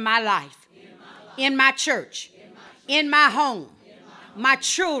 in my life, in my church, in my home. My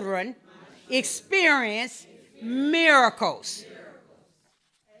children experience miracles.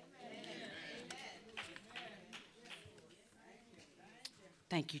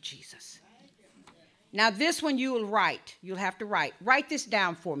 Thank you, Jesus. Now, this one you will write. You'll have to write. Write this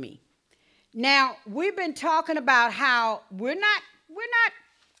down for me. Now, we've been talking about how we're not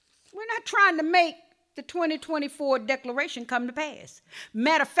trying to make the 2024 declaration come to pass.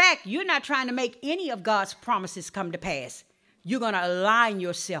 Matter of fact, you're not trying to make any of God's promises come to pass. You're going to align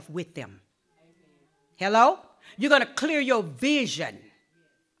yourself with them. Hello? You're going to clear your vision.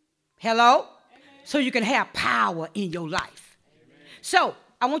 Hello? So you can have power in your life. So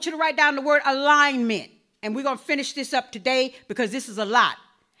I want you to write down the word alignment. And we're going to finish this up today because this is a lot.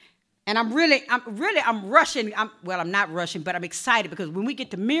 And I'm rushing. I'm not rushing, but I'm excited because when we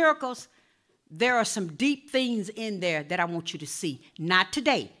get to miracles, there are some deep things in there that I want you to see. Not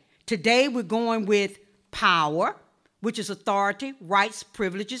today. Today we're going with power, which is authority, rights,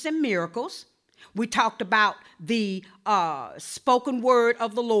 privileges, and miracles. We talked about the spoken word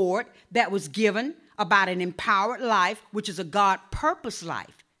of the Lord that was given about an empowered life, which is a God-purposed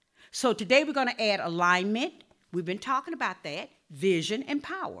life. So today we're going to add alignment. We've been talking about that. Vision and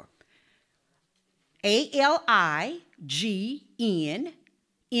power. ALIGNMENT.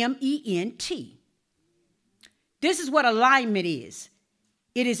 This is what alignment is.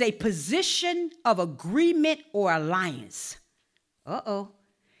 It is a position of agreement or alliance.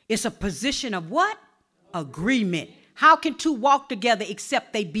 It's a position of what? Agreement. How can two walk together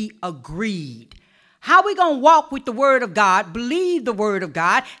except they be agreed? How we going to walk with the word of God, believe the word of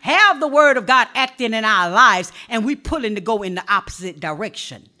God, have the word of God acting in our lives, and we pulling to go in the opposite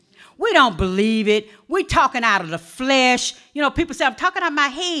direction? We don't believe it. We talking out of the flesh. You know, people say, I'm talking out my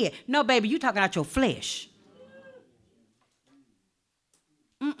head. No, baby, you talking out your flesh.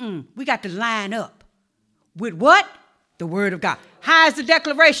 We got to line up with what? The word of God. How is the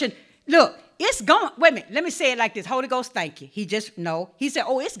declaration? Look, it's going, wait a minute, let me say it like this. Holy Ghost, thank you. He said,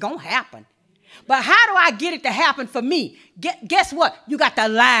 it's going to happen. But how do I get it to happen for me? Guess what? You got to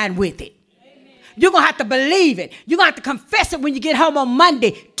align with it. Amen. You're going to have to believe it. You're going to have to confess it when you get home on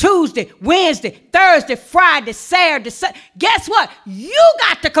Monday, Tuesday, Wednesday, Thursday, Friday, Saturday, Sunday. Guess what? You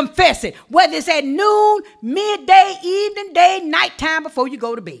got to confess it, whether it's at noon, midday, evening, day, nighttime before you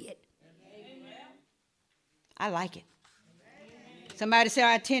go to bed. Amen. I like it. Amen. Somebody say,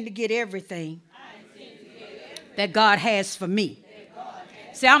 I tend to get everything that God has for me.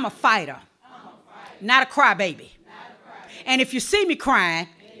 Say, I'm a fighter. Not a crybaby. And if you see me crying,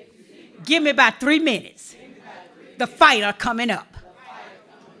 give me about 3 minutes. The fighter coming up.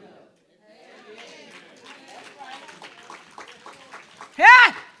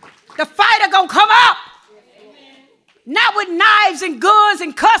 Yeah, the fighter gonna come up. Not with knives and guns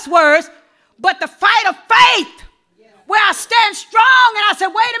and cuss words, but the fight of faith. Where I stand strong and I say,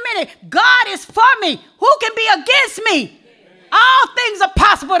 wait a minute, God is for me. Who can be against me? All things are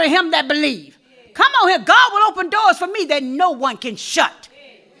possible to him that believe. Come on here. God will open doors for me that no one can shut.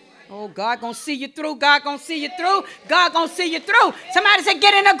 Oh, God going to see you through. God going to see you through. God going to see you through. Somebody say,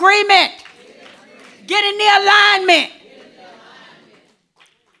 get in agreement. Get in the alignment.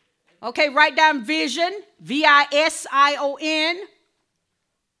 Okay, write down vision. VISION.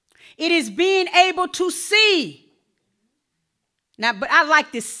 It is being able to see. Now, but I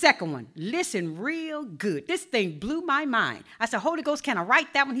like this second one. Listen real good. This thing blew my mind. I said, Holy Ghost, can I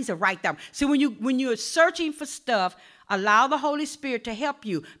write that one? He said, write that one. So when you're searching for stuff, allow the Holy Spirit to help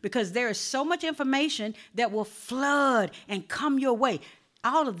you because there is so much information that will flood and come your way.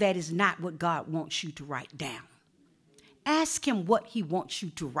 All of that is not what God wants you to write down. Ask him what he wants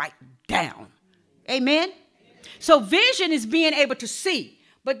you to write down. Amen? So vision is being able to see,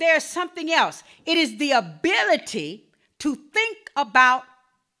 but there's something else. It is the ability to think about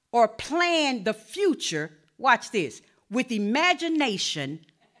or plan the future, watch this, with imagination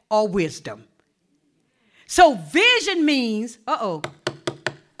or wisdom. So vision means, it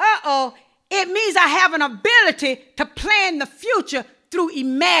means I have an ability to plan the future through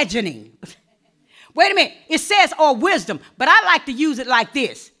imagining. Wait a minute, it says or wisdom, but I like to use it like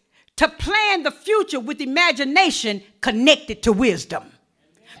this. To plan the future with imagination connected to wisdom.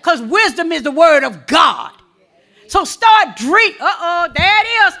 Because wisdom is the word of God. So start dreaming. There it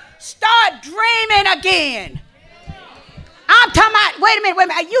is. Start dreaming again. I'm talking about, wait a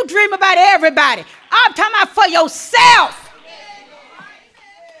minute. You dream about everybody. I'm talking about for yourself.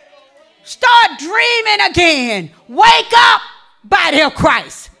 Start dreaming again. Wake up, body of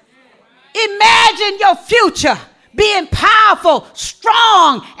Christ. Imagine your future being powerful,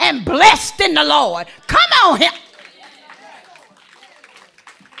 strong, and blessed in the Lord. Come on here.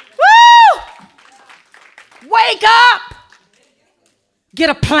 Woo! Wake up. Get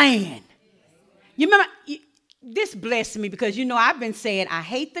a plan. You remember, this blessed me because, I've been saying I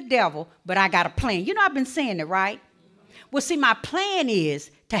hate the devil, but I got a plan. I've been saying it, right? Well, see, my plan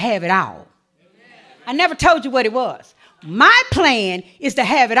is to have it all. I never told you what it was. My plan is to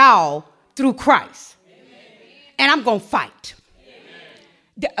have it all through Christ. And I'm going to fight.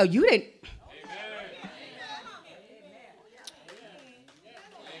 Oh, you didn't.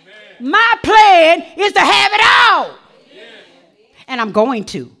 My plan is to have it all. And I'm going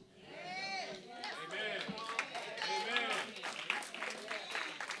to.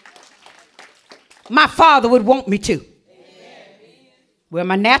 My Father would want me to. Well,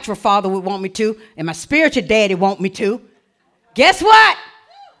 my natural father would want me to, and my spiritual daddy want me to. Guess what?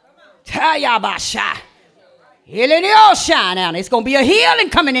 It's going to be a healing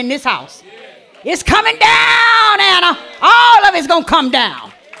coming in this house. It's coming down, Anna. All of it's going to come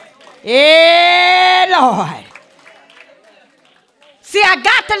down. Yeah, Lord. See, I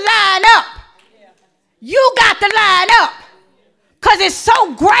got to line up. You got to line up. Because it's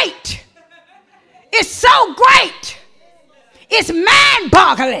so great. It's so great. It's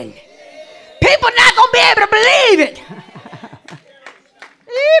mind-boggling. People not going to be able to believe it.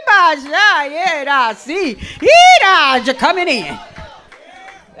 You're coming in.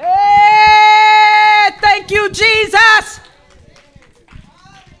 Hey, thank you, Jesus.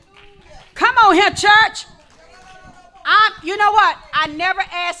 Come on here, church. You know what? I never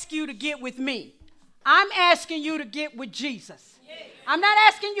ask you to get with me. I'm asking you to get with Jesus. I'm not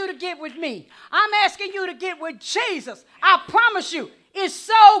asking you to get with me. I'm asking you to get with Jesus. I promise you, it's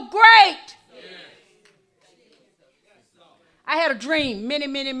so great. I had a dream many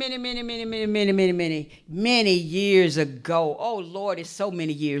years ago. Oh, Lord, it's so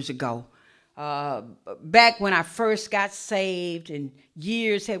many years ago. Back when I first got saved and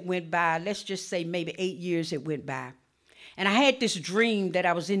years had went by, let's just say maybe 8 years had went by. And I had this dream that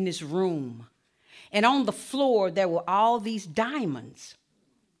I was in this room. And on the floor, there were all these diamonds.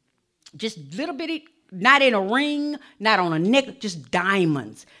 Just little bitty, not in a ring, not on a neck, just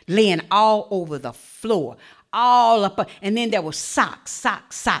diamonds laying all over the floor. All up, and then there were socks.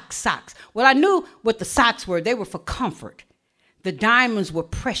 Well, I knew what the socks were. They were for comfort. The diamonds were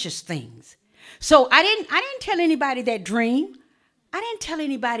precious things. So I didn't tell anybody that dream. I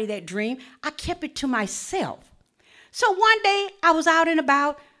kept it to myself. So one day I was out and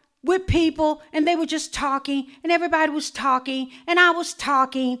about with people, and they were just talking, and everybody was talking, and I was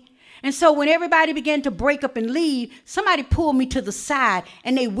talking. And so when everybody began to break up and leave, somebody pulled me to the side,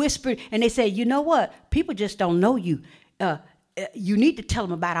 and they whispered, and they said, you know what? People just don't know you. You need to tell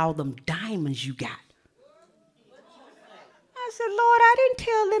them about all them diamonds you got. I said, Lord, I didn't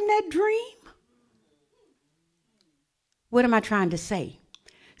tell them that dream. What am I trying to say?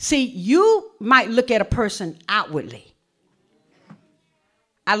 See, you might look at a person outwardly.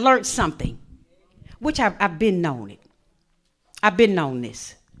 I learned something, which I've been known it. I've been known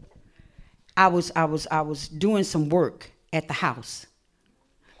this. I was doing some work at the house,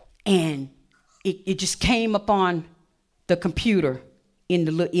 and it just came up on the computer in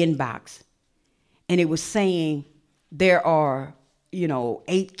the little inbox, and it was saying there are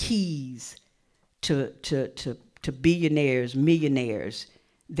 8 keys to billionaires, millionaires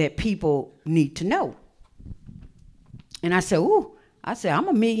that people need to know. And I said, I'm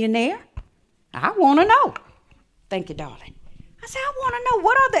a millionaire. I want to know. Thank you, darling. I said, I want to know,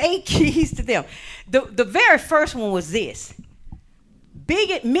 what are the 8 keys to them? The very first one was this.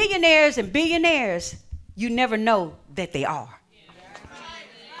 Millionaires and billionaires, you never know that they are.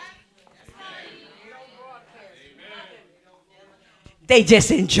 They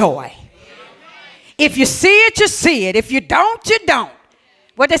just enjoy. If you see it, you see it. If you don't, you don't.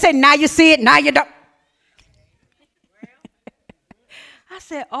 What they say, now you see it, now you don't. I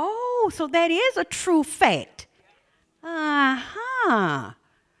said, oh, so that is a true fact.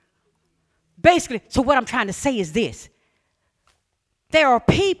 Basically, so what I'm trying to say is this. There are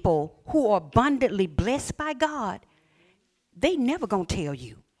people who are abundantly blessed by God. They never gonna tell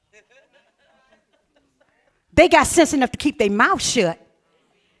you. They got sense enough to keep their mouth shut.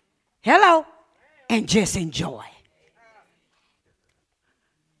 Hello? And just enjoy.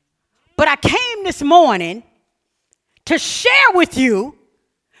 But I came this morning to share with you,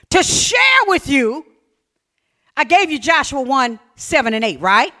 I gave you Joshua 1, 7 and 8,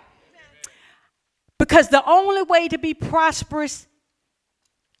 right? Because the only way to be prosperous,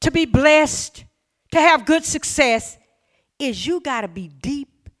 to be blessed, to have good success, is you got to be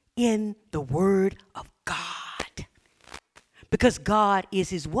deep in the Word of God. Because God is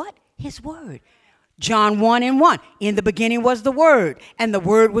His what? His Word. John 1 and 1. In the beginning was the Word, and the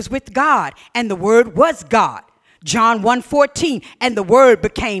Word was with God, and the Word was God. John 1:14, and the Word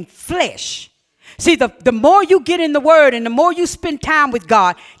became flesh. See, the more you get in the Word and the more you spend time with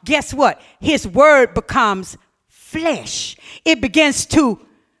God, guess what? His Word becomes flesh. It begins to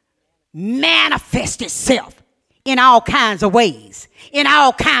manifest itself in all kinds of ways. Oh,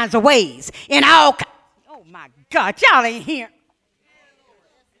 my God, y'all ain't here.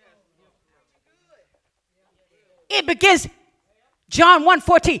 It begins, John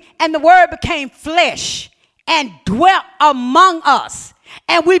 1:14, and the Word became flesh and dwelt among us.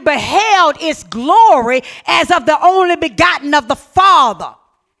 And we beheld its glory as of the only begotten of the Father.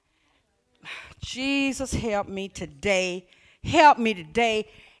 Jesus, help me today. help me today.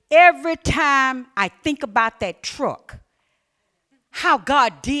 Every time I think about that truck, how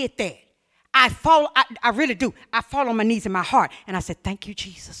God did that, I really do. I fall on my knees in my heart, and I said, thank you,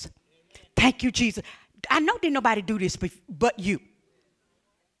 Jesus. Thank you, Jesus. I know didn't nobody do this but you.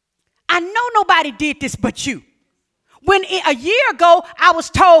 I know nobody did this but you. When a year ago, I was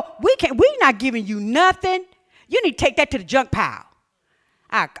told, we're not giving you nothing. You need to take that to the junk pile.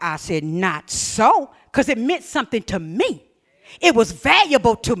 I said, not so, because it meant something to me. It was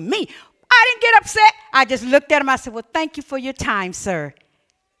valuable to me. I didn't get upset. I just looked at him. I said, well, thank you for your time, sir.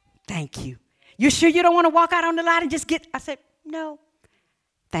 Thank you. You sure you don't want to walk out on the lot and just I said, no,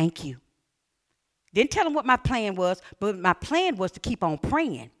 thank you. Didn't tell him what my plan was, but my plan was to keep on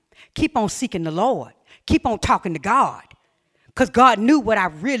praying, keep on seeking the Lord, keep on talking to God, because God knew what I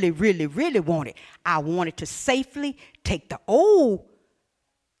really, really, really wanted. I wanted to safely take the old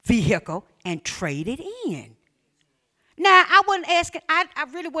vehicle and trade it in. Now, I wasn't asking, I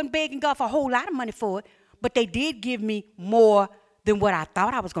really wasn't begging God for a whole lot of money for it, but they did give me more than what I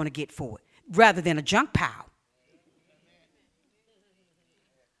thought I was going to get for it, rather than a junk pile.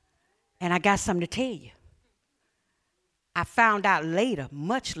 And I got something to tell you. I found out later,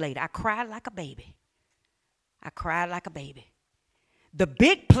 much later, I cried like a baby. The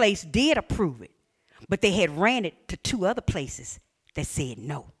big place did approve it, but they had ran it to 2 other places that said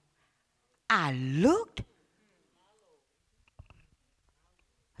no. I looked.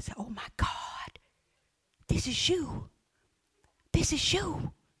 I said, oh, my God, this is you. This is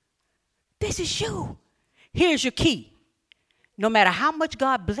you. This is you. Here's your key. No matter how much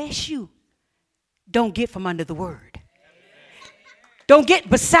God bless you, don't get from under the word. Don't get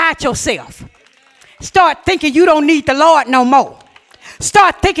beside yourself. Start thinking you don't need the Lord no more.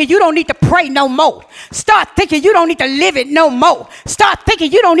 Start thinking you don't need to pray no more. Start thinking you don't need to live it no more. Start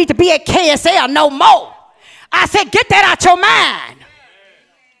thinking you don't need to be at KSL no more. I said, get that out your mind.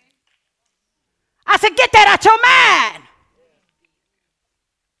 I said, get that out your mind.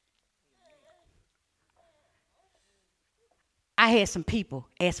 I had some people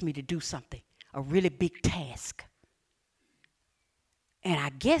ask me to do something, a really big task. And I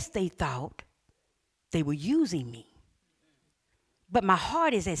guess they thought they were using me. But my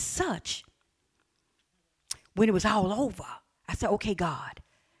heart is as such. When it was all over, I said, okay, God,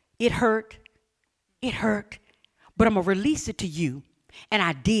 it hurt, but I'm going to release it to you. And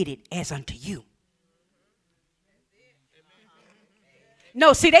I did it as unto you.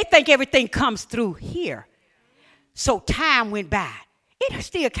 No, see, they think everything comes through here. So time went by. It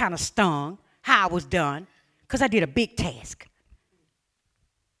still kind of stung how I was done, because I did a big task.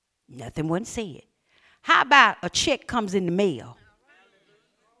 Nothing wasn't said. How about a check comes in the mail?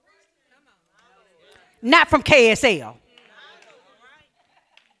 Not from KSL.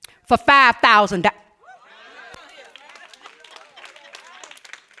 For $5,000.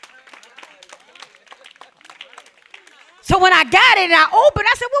 So when I got it and I opened,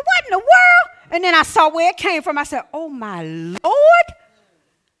 I said, well, what in the world? And then I saw where it came from. I said, oh, my Lord.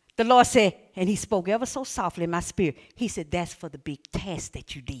 The Lord said, and he spoke ever so softly in my spirit. He said, that's for the big task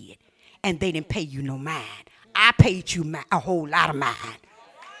that you did. And they didn't pay you no mind. I paid you a whole lot of mine.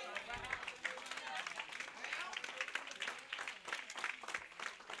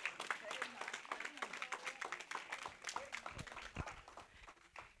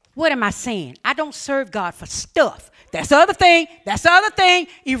 What am I saying? I don't serve God for stuff. That's the other thing.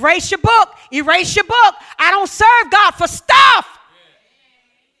 Erase your book. I don't serve God for stuff.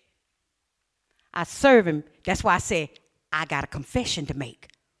 I serve him. That's why I said, I got a confession to make.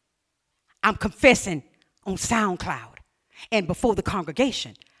 I'm confessing on SoundCloud and before the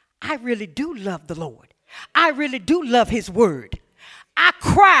congregation. I really do love the Lord. I really do love his word. I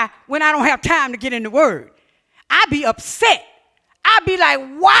cry when I don't have time to get in the word. I be upset. I be like,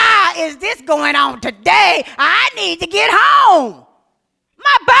 why is this going on today? I need to get home.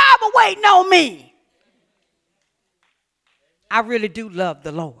 My Bible waiting on me. I really do love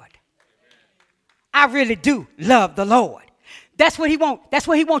the Lord. I really do love the Lord. That's what he wants. That's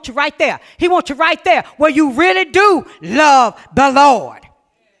what he wants you right there. He wants you right there where you really do love the Lord.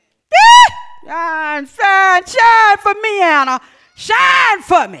 Shine for me, Anna. Shine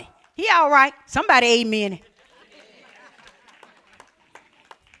for me. He all right. Somebody amen.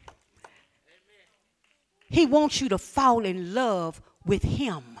 He wants you to fall in love with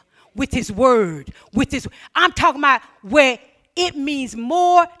him, with his word, I'm talking about where it means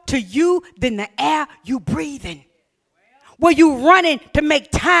more to you than the air you breathe in. Where you running to make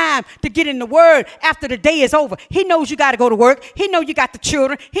time to get in the word after the day is over. He knows you got to go to work. He knows you got the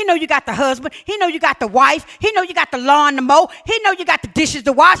children. He knows you got the husband. He knows you got the wife. He knows you got the lawn to mow. He knows you got the dishes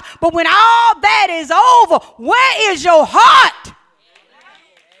to wash. But when all that is over, where is your heart?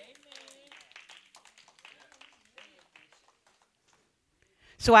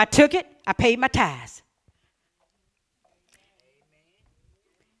 So I took it. I paid my tithes.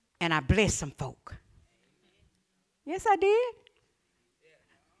 And I blessed some folk. Yes, I did.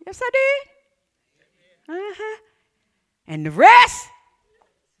 Yes, I did. Uh-huh. And the rest,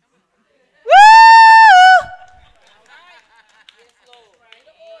 woo!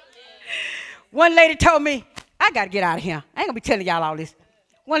 One lady told me, I got to get out of here. I ain't going to be telling y'all all this.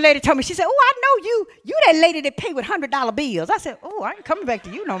 One lady told me, she said, oh, I know you. You that lady that paid with $100 bills. I said, oh, I ain't coming back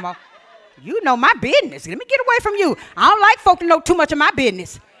to you no more. You know my business. Let me get away from you. I don't like folk to know too much of my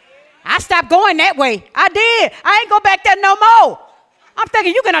business. I stopped going that way. I did. I ain't go back there no more. I'm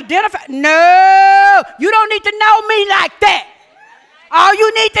thinking you can identify. No, you don't need to know me like that. All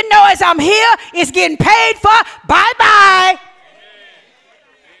you need to know is I'm here. It's getting paid for. Bye-bye.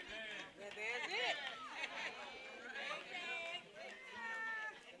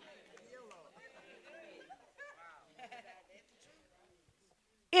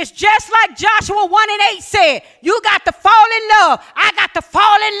 It's just like Joshua 1:8 said. You got to fall in love. I got to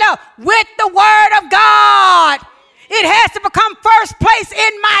fall in love with the word of God. It has to become first place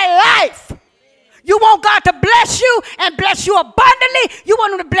in my life. You want God to bless you and bless you abundantly. You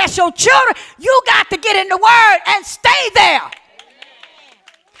want him to bless your children. You got to get in the word and stay there.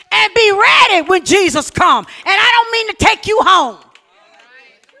 And be ready when Jesus comes. And I don't mean to take you home.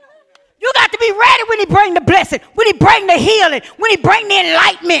 You got to be ready when he bring the blessing, when he bring the healing, when he bring the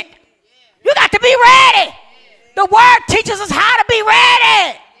enlightenment. You got to be ready. The word teaches us how to be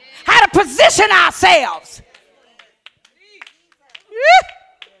ready, how to position ourselves.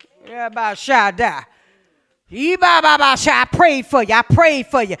 Yeah, about Shaddai. I prayed for you. I prayed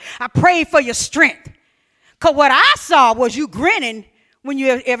for you. I prayed for your strength. Because what I saw was you grinning when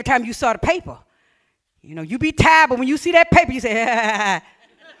you every time you saw the paper. You know, you be tired, but when you see that paper, you say,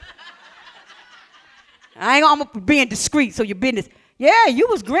 I'm being discreet, so your business. Yeah, you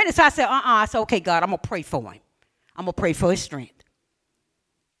was grinning. So I said, I said, okay, God, I'm going to pray for him. I'm going to pray for his strength.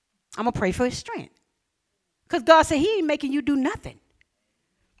 I'm going to pray for his strength. Because God said he ain't making you do nothing.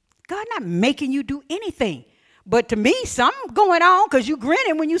 God not making you do anything. But to me, something going on because you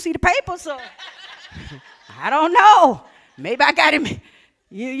grinning when you see the paper. So I don't know. Maybe I got him.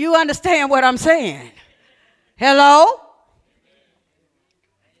 You understand what I'm saying? Hello?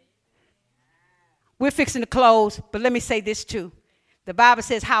 We're fixing to close, but let me say this too. The Bible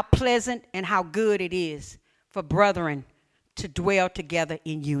says how pleasant and how good it is for brethren to dwell together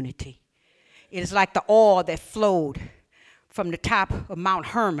in unity. It is like the oil that flowed from the top of Mount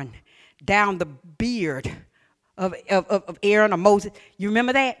Hermon down the beard of Aaron or Moses. You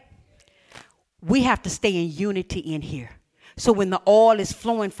remember that? We have to stay in unity in here. So when the oil is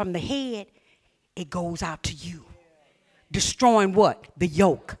flowing from the head, it goes out to you. Destroying what? The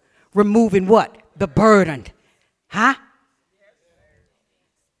yoke. Removing what? The burden. Huh?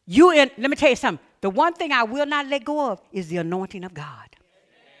 Let me tell you something. The one thing I will not let go of is the anointing of God.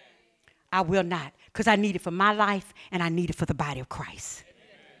 I will not. Because I need it for my life and I need it for the body of Christ.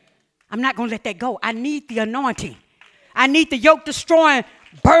 I'm not going to let that go. I need the anointing. I need the yoke destroying,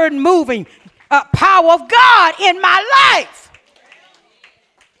 burden moving power of God in my life.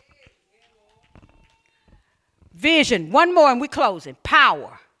 Vision. One more and we're closing.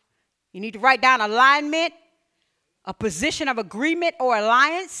 Power. You need to write down alignment, a position of agreement or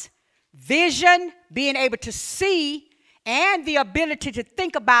alliance, vision, being able to see, and the ability to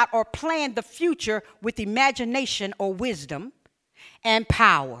think about or plan the future with imagination or wisdom, and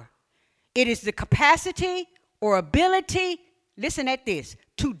power. It is the capacity or ability, listen at this,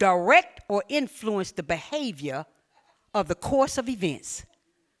 to direct or influence the behavior of the course of events.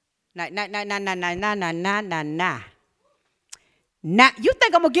 Now, you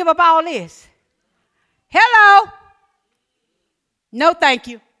think I'm going to give up all this? Hello? No, thank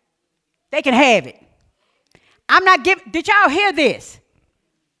you. They can have it. I'm not giving. Did y'all hear this?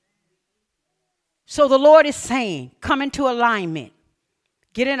 So the Lord is saying, come into alignment.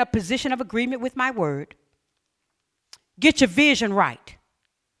 Get in a position of agreement with my word. Get your vision right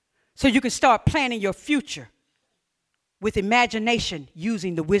so you can start planning your future with imagination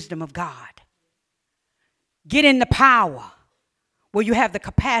using the wisdom of God. Get in the power where you have the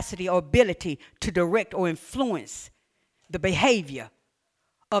capacity or ability to direct or influence the behavior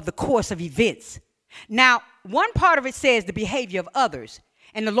of the course of events. Now, one part of it says the behavior of others.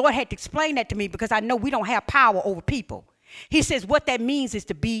 And the Lord had to explain that to me because I know we don't have power over people. He says what that means is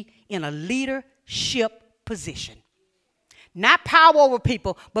to be in a leadership position. Not power over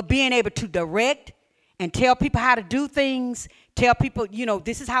people, but being able to direct and tell people how to do things. Tell people,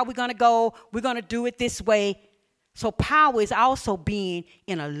 this is how we're going to go. We're going to do it this way. So power is also being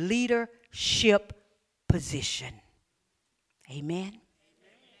in a leadership position. Amen.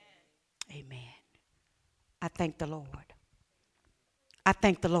 Amen. I thank the Lord. I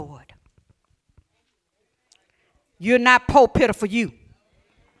thank the Lord. You're not poor, pitiful you.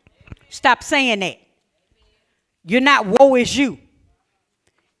 Stop saying that. You're not woe is you.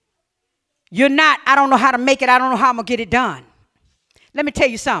 You're not, I don't know how to make it. I don't know how I'm going to get it done. Let me tell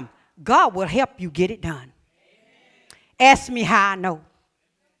you something. God will help you get it done. Ask me how I know.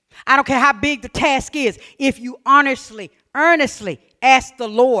 I don't care how big the task is. If you earnestly ask the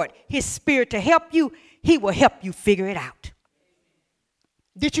Lord, his spirit to help you, he will help you figure it out.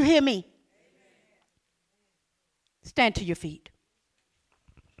 Did you hear me? Stand to your feet.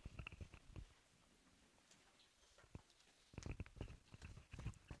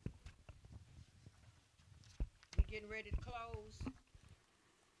 We're getting ready to close.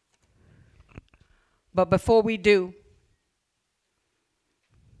 But before we do,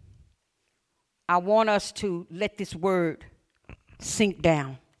 I want us to let this word sink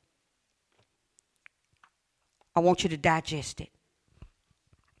down. I want you to digest it.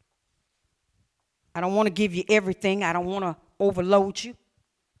 I don't want to give you everything. I don't want to overload you.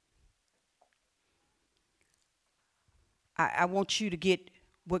 I want you to get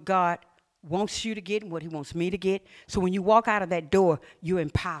what God wants you to get and what he wants me to get. So when you walk out of that door, you're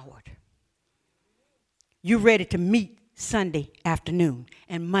empowered. You're ready to meet Sunday afternoon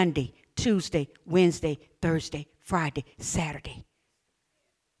and Monday, Tuesday, Wednesday, Thursday, Friday, Saturday.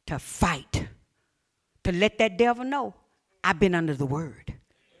 To fight. To let that devil know I've been under the word.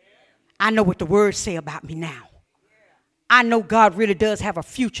 I know what the words say about me now. I know God really does have a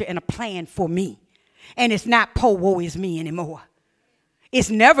future and a plan for me. And it's not po woe is me anymore.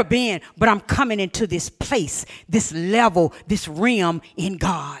 It's never been, but I'm coming into this place, this level, this realm in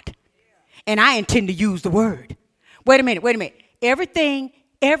God. And I intend to use the word. Wait a minute.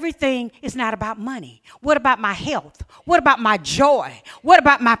 Everything is not about money. What about my health? What about my joy? What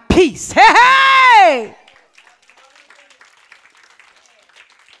about my peace? Hey!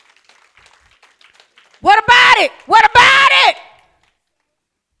 What about it? What about it?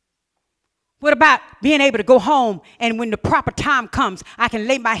 What about being able to go home and when the proper time comes, I can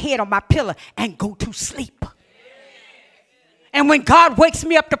lay my head on my pillow and go to sleep? And when God wakes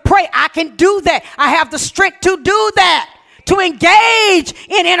me up to pray, I can do that. I have the strength to do that. To engage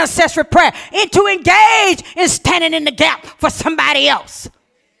in intercessory prayer and to engage in standing in the gap for somebody else.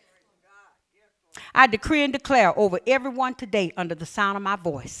 I decree and declare over everyone today under the sound of my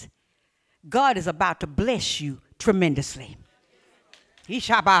voice, God is about to bless you tremendously.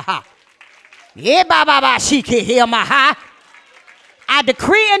 I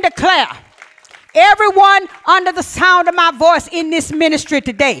decree and declare everyone under the sound of my voice in this ministry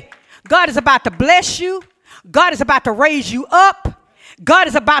today, God is about to bless you. God is about to raise you up. God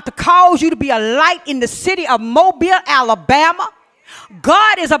is about to cause you to be a light in the city of Mobile, Alabama.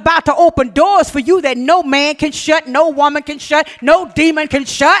 God is about to open doors for you that no man can shut, no woman can shut, no demon can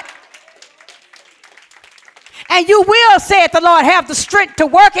shut. And you will, saith the Lord, have the strength to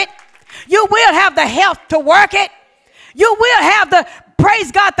work it. You will have the health to work it. You will have the,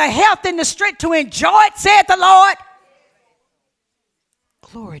 praise God, the health and the strength to enjoy it, saith the Lord.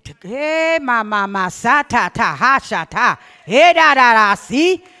 Glory to God. Hey, sa ta ta ha sha ta. Hey, da da da.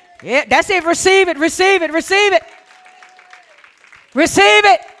 See? Yeah, that's it. Receive it. Receive it. Receive it. Receive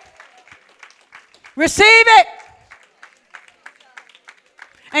it. Receive it.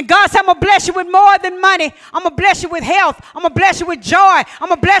 And God said, I'm going to bless you with more than money. I'm going to bless you with health. I'm going to bless you with joy. I'm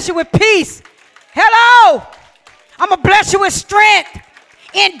going to bless you with peace. Hello. I'm going to bless you with strength,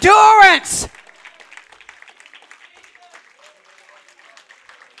 endurance.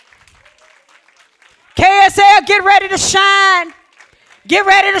 KSL, get ready to shine. Get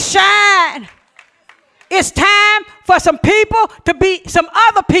ready to shine. It's time for some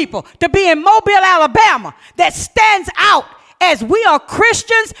other people to be in Mobile, Alabama that stands out as we are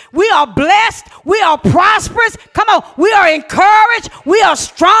Christians, we are blessed, we are prosperous. Come on, we are encouraged, we are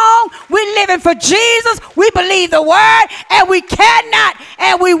strong, we're living for Jesus, we believe the word, and we cannot,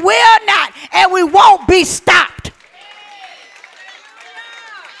 and we will not, and we won't be stopped.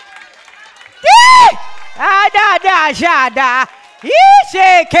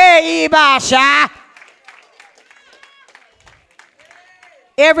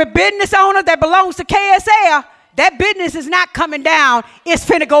 Every business owner that belongs to KSL, that business is not coming down. It's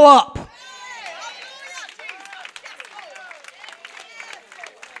finna go up.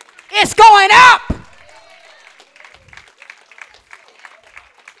 It's going up.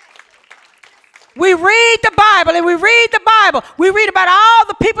 We read the Bible and we read the Bible. We read about all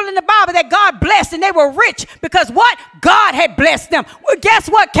the people in the Bible that God blessed and they were rich because what? God had blessed them. Well, guess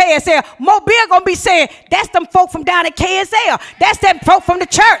what, KSL? Mobile going to be saying, that's them folk from down at KSL. That's them folk from the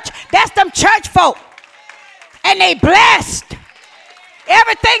church. That's them church folk. And they blessed.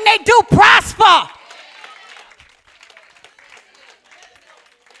 Everything they do prosper.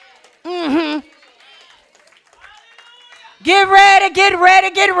 Mm-hmm. Get ready, get ready,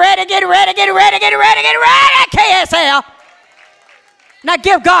 get ready, get ready, get ready, get ready, get ready, KSL. Now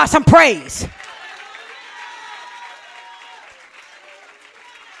give God some praise.